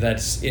demand that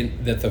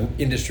the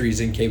industry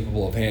is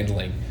incapable of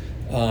handling.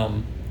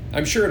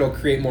 I'm sure it'll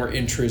create more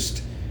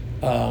interest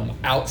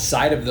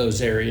outside of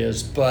those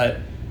areas, but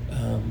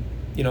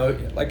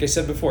like I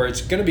said before,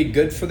 it's going to be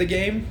good for the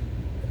game,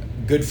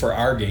 good for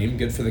our game,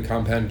 good for the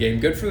compound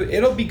game,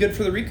 it'll be good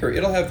for the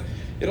recurve.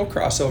 It'll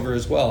cross over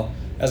as well,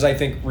 as I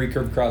think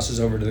recurve crosses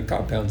over to the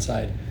compound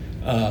side.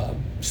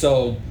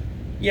 So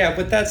yeah,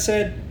 with that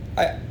said,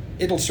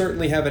 it'll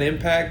certainly have an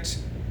impact.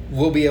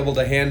 We'll be able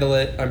to handle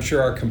it. I'm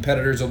sure our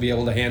competitors will be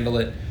able to handle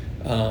it.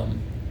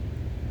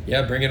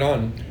 Yeah, bring it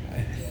on.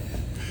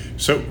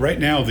 So right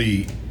now,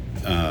 the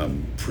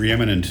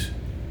preeminent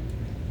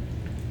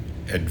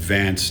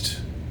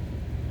advanced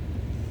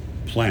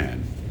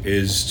plan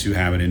is to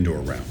have an indoor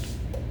round.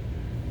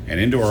 And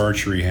indoor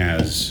archery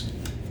has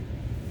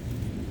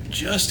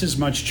just as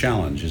much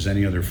challenge as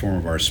any other form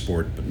of our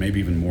sport, but maybe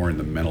even more in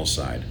the mental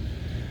side.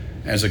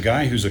 As a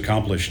guy who's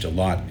accomplished a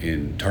lot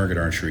in target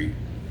archery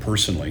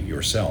personally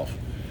yourself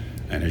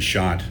and has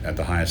shot at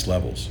the highest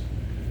levels.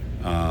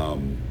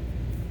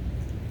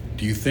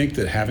 Do you think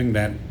that having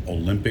that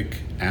Olympic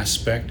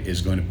aspect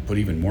is going to put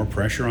even more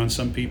pressure on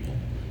some people?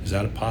 Is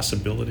that a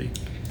possibility?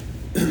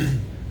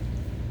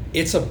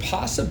 It's a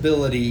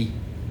possibility.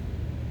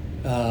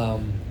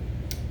 I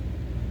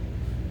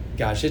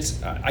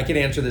could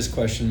answer this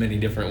question many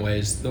different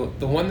ways.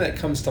 The one that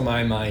comes to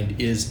my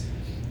mind is,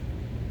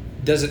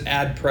 does it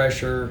add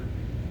pressure?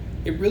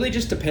 It really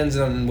just depends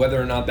on whether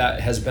or not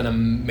that has been a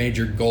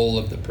major goal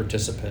of the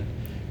participant.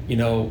 You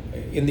know,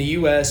 in the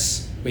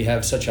U.S., we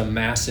have such a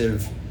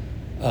massive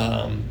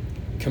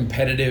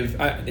competitive,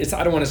 I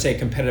don't want to say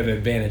competitive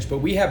advantage, but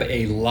we have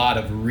a lot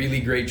of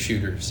really great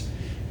shooters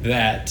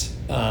that,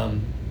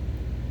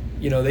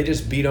 they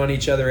just beat on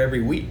each other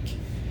every week.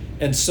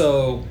 And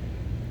so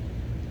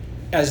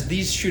as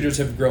these shooters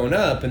have grown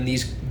up and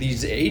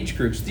these age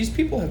groups, these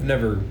people have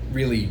never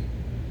really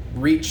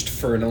reached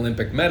for an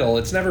Olympic medal.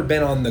 It's never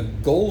been on the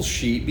goal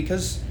sheet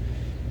because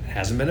it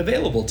hasn't been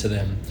available to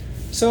them.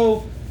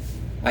 So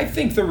I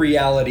think the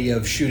reality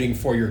of shooting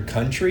for your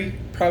country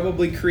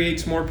probably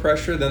creates more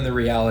pressure than the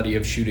reality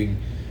of shooting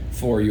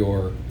for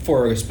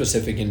a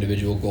specific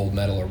individual gold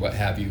medal or what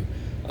have you.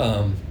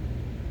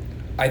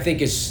 I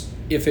think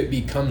if it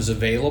becomes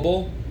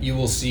available, you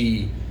will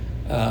see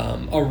a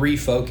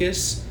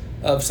refocus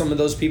of some of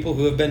those people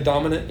who have been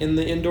dominant in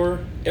the indoor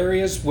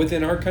areas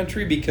within our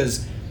country,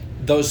 because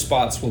those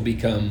spots will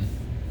become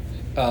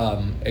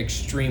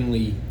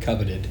extremely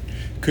coveted.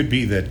 Could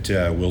be that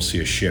we'll see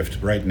a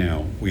shift. Right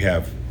now, we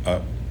have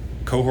a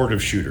cohort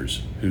of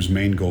shooters whose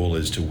main goal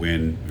is to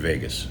win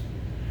Vegas.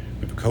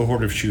 We have a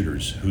cohort of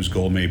shooters whose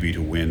goal may be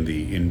to win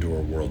the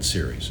Indoor World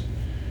Series.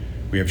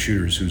 We have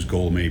shooters whose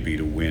goal may be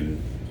to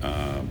win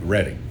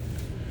Reading.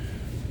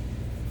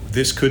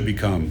 This could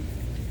become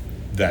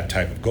that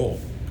type of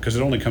goal because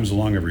it only comes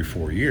along every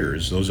 4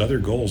 years. Those other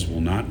goals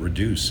will not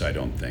reduce, I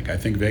don't think. I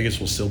think Vegas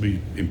will still be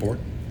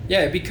important.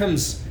 Yeah, it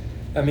becomes,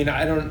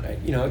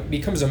 it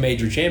becomes a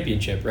major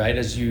championship, right?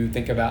 As you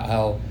think about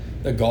how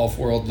the golf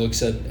world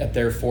looks at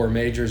their 4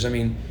 majors. I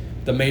mean,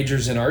 the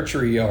majors in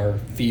archery are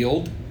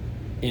field,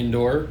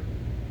 indoor,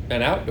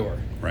 and outdoor.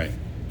 Right.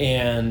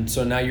 And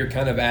so now you're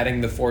kind of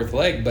adding the 4th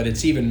leg, but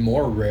it's even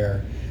more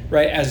rare,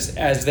 right?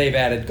 As they've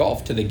added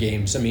golf to the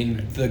games. I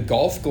mean, the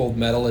golf gold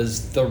medal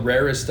is the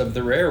rarest of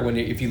the rare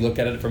if you look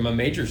at it from a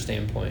major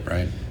standpoint.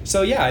 Right.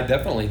 So yeah, I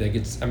definitely think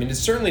it's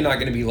certainly not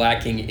going to be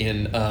lacking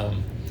in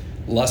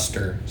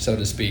luster, so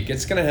to speak.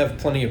 It's going to have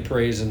plenty of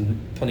praise and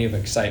plenty of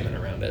excitement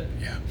around it.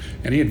 Yeah.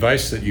 Any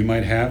advice that you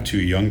might have to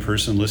a young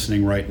person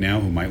listening right now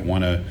who might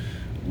want to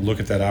look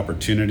at that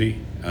opportunity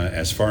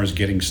as far as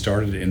getting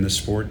started in the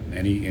sport?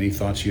 Any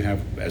thoughts you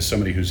have as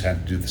somebody who's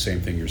had to do the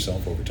same thing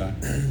yourself over time?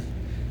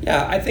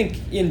 Yeah, I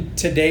think in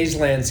today's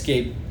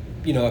landscape,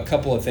 a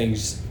couple of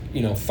things.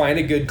 Find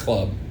a good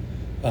club,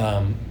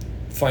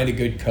 find a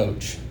good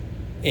coach,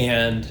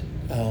 and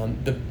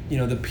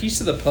the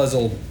piece of the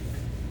puzzle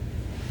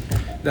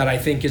that I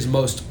think is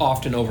most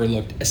often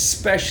overlooked,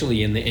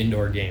 especially in the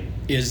indoor game,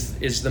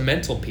 is the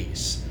mental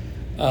piece.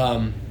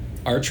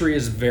 Archery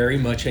is very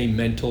much a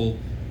mental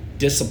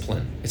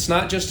discipline. It's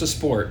not just a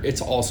sport,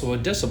 it's also a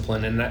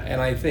discipline. And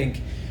I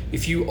think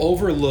if you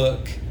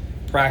overlook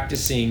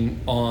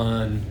practicing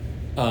on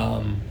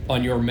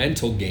your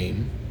mental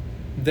game,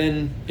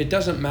 then it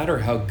doesn't matter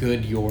how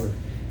good your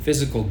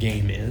physical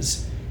game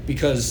is,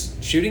 because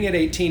shooting at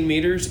 18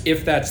 meters,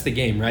 if that's the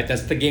game, right?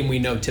 That's the game we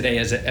know today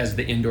as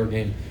the indoor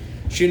game.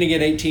 Shooting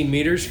at 18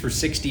 meters for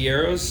 60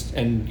 arrows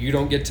and you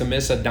don't get to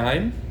miss a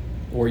dime,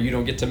 or you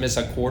don't get to miss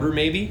a quarter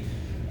maybe,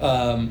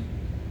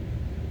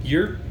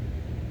 your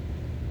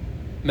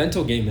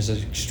mental game is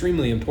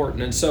extremely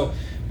important. And so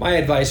my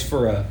advice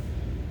for a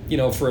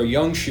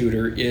young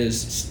shooter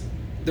is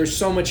there's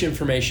so much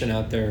information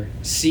out there.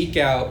 Seek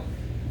out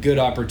good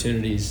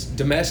opportunities.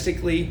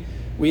 Domestically,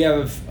 we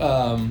have,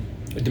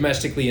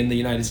 domestically in the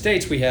United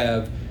States,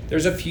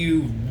 there's a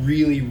few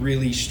really,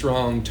 really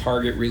strong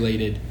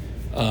target-related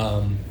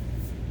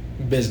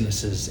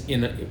businesses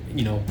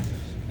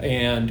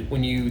and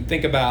when you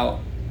think about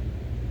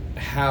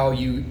how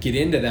you get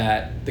into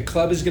that, the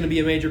club is going to be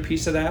a major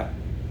piece of that,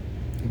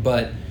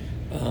 but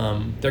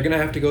they're going to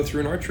have to go through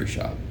an archery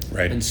shop.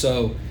 Right. And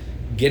so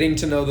getting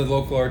to know the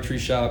local archery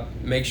shop,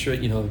 make sure,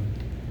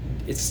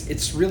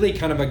 it's really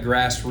kind of a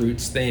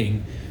grassroots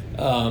thing.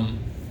 I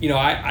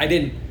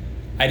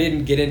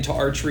didn't get into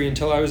archery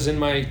until I was in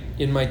my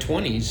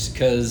 20s,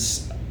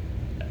 because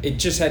it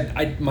just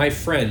had my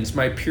friends,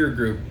 my peer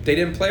group, they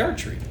didn't play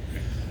archery.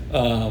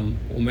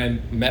 When I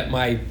met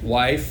my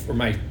wife, or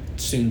my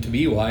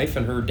soon-to-be wife,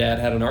 and her dad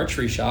had an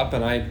archery shop,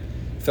 and I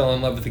fell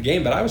in love with the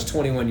game. But I was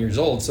 21 years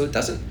old, so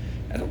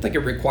I don't think it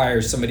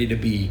requires somebody to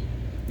be,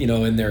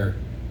 in their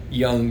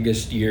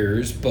youngest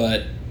years.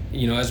 But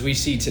as we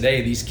see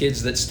today, these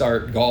kids that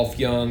start golf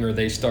young, or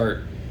they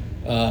start,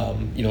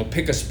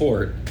 pick a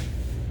sport,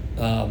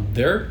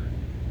 they're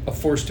a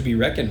force to be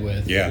reckoned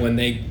with. Yeah. When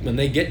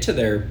they get to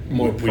their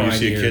more prime when you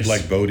see years. a kid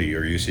like Bodie,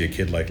 or you see a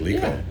kid like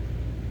Lico,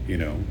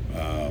 Yeah.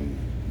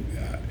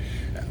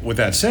 with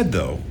that said,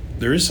 though,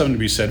 there is something to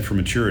be said for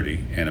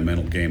maturity and a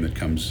mental game that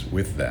comes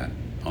with that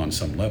on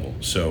some level.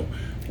 So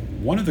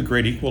one of the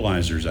great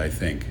equalizers, I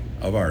think,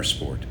 of our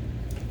sport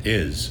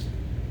is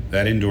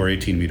that indoor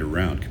 18-meter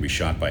round can be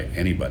shot by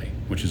anybody,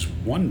 which is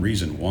one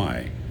reason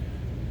why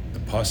the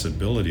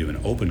possibility of an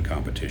open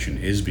competition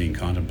is being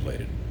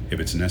contemplated if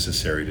it's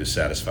necessary to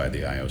satisfy the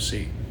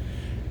IOC.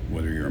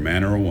 Whether you're a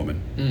man or a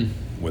woman,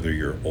 whether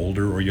you're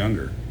older or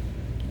younger,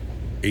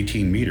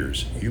 18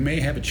 meters, you may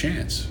have a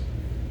chance,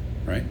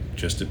 right?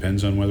 Just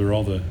depends on whether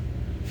all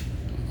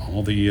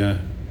the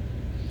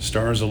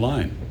stars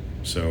align.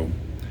 So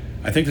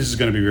I think this is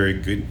going to be a very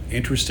good,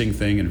 interesting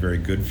thing, and very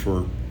good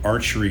for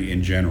archery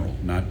in general,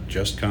 not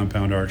just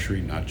compound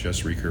archery, not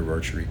just recurve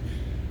archery.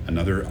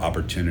 Another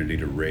opportunity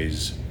to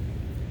raise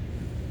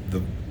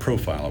the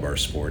profile of our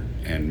sport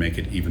and make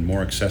it even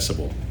more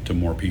accessible to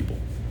more people.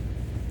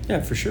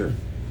 Yeah, for sure.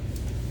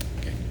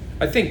 Okay.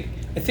 I think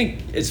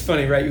it's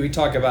funny, right? We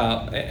talk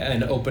about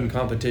an open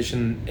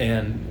competition,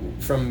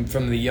 and from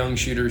the young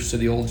shooters to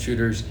the old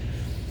shooters.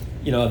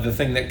 You know, the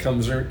thing that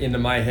comes into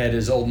my head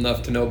is old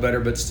enough to know better,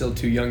 but still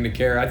too young to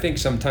care. I think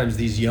sometimes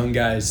these young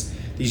guys,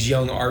 these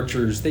young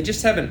archers, they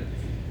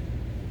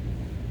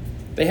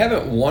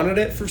haven't wanted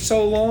it for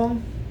so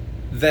long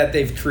that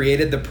they've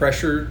created the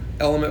pressure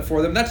element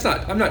for them.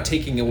 I'm not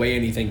taking away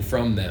anything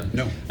from them.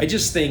 No. I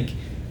just think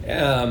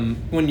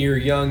when you're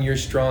young, you're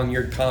strong,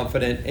 you're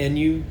confident, and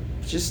you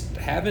just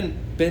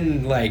haven't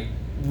been like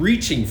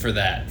reaching for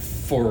that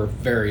for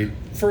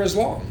as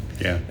long.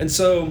 Yeah. And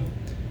so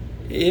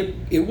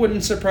it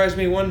wouldn't surprise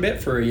me one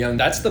bit for a young.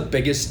 That's the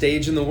biggest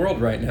stage in the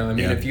world right now. I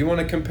mean, Yeah. if you want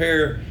to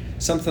compare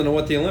something to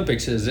what the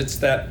Olympics is, it's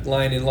that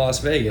line in Las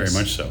Vegas.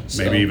 Very much so.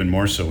 Maybe even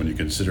more so when you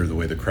consider the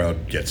way the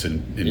crowd gets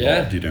involved,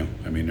 Yeah. you know.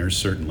 I mean, there's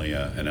certainly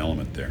an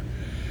element there.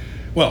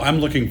 Well, I'm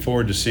looking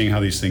forward to seeing how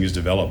these things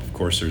develop. Of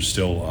course, there's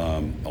still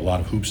a lot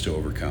of hoops to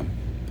overcome.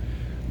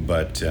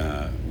 But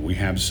we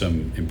have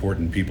some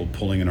important people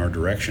pulling in our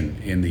direction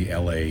in the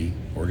LA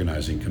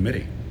organizing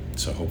committee.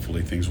 So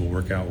hopefully things will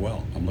work out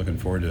well. I'm looking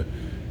forward to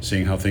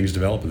seeing how things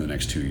develop in the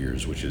next 2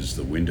 years, which is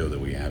the window that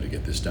we have to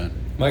get this done.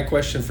 My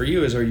question for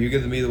you is, are you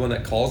going to be the one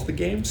that calls the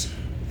games?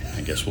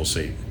 I guess we'll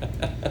see.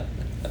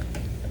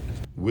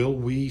 Will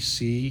we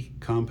see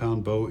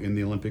compound bow in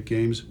the Olympic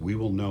Games? We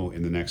will know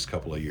in the next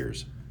couple of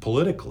years.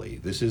 Politically,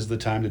 this is the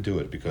time to do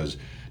it because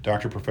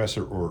Dr.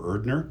 Professor Ur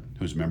Erdner,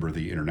 who's a member of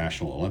the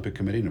International Olympic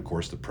Committee and of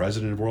course the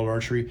president of World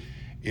Archery,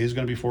 is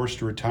going to be forced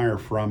to retire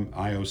from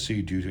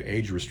IOC due to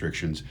age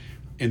restrictions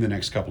in the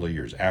next couple of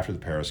years after the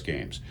Paris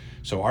Games.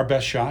 So our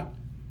best shot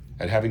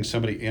at having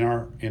somebody in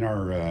our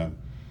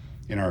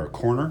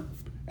corner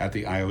at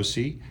the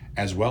IOC,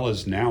 as well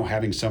as now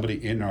having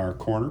somebody in our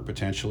corner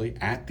potentially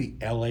at the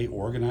LA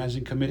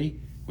Organizing Committee,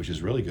 which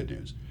is really good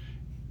news.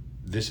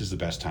 This is the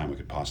best time we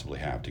could possibly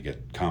have to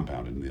get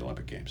compounded in the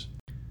Olympic Games.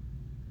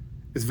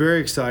 It's very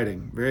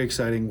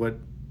exciting what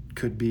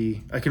could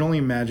be. I can only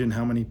imagine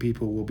how many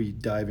people will be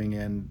diving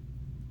in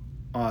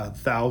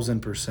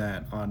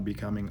 1,000% on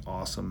becoming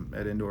awesome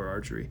at indoor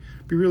archery.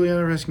 It'd be really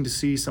interesting to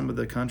see some of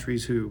the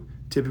countries who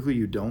typically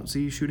you don't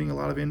see shooting a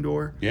lot of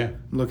indoor. Yeah.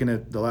 I'm looking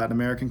at the Latin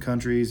American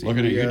countries.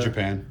 Looking India. at you,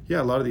 Japan.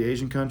 Yeah, a lot of the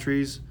Asian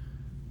countries,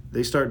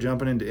 they start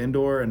jumping into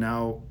indoor, and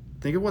now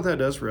think of what that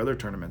does for other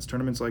tournaments.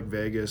 Tournaments like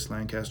Vegas,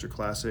 Lancaster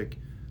Classic,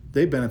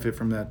 they benefit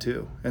from that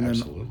too. And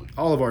Absolutely. then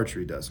all of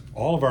archery does.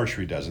 All of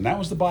archery does, and that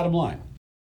was the bottom line.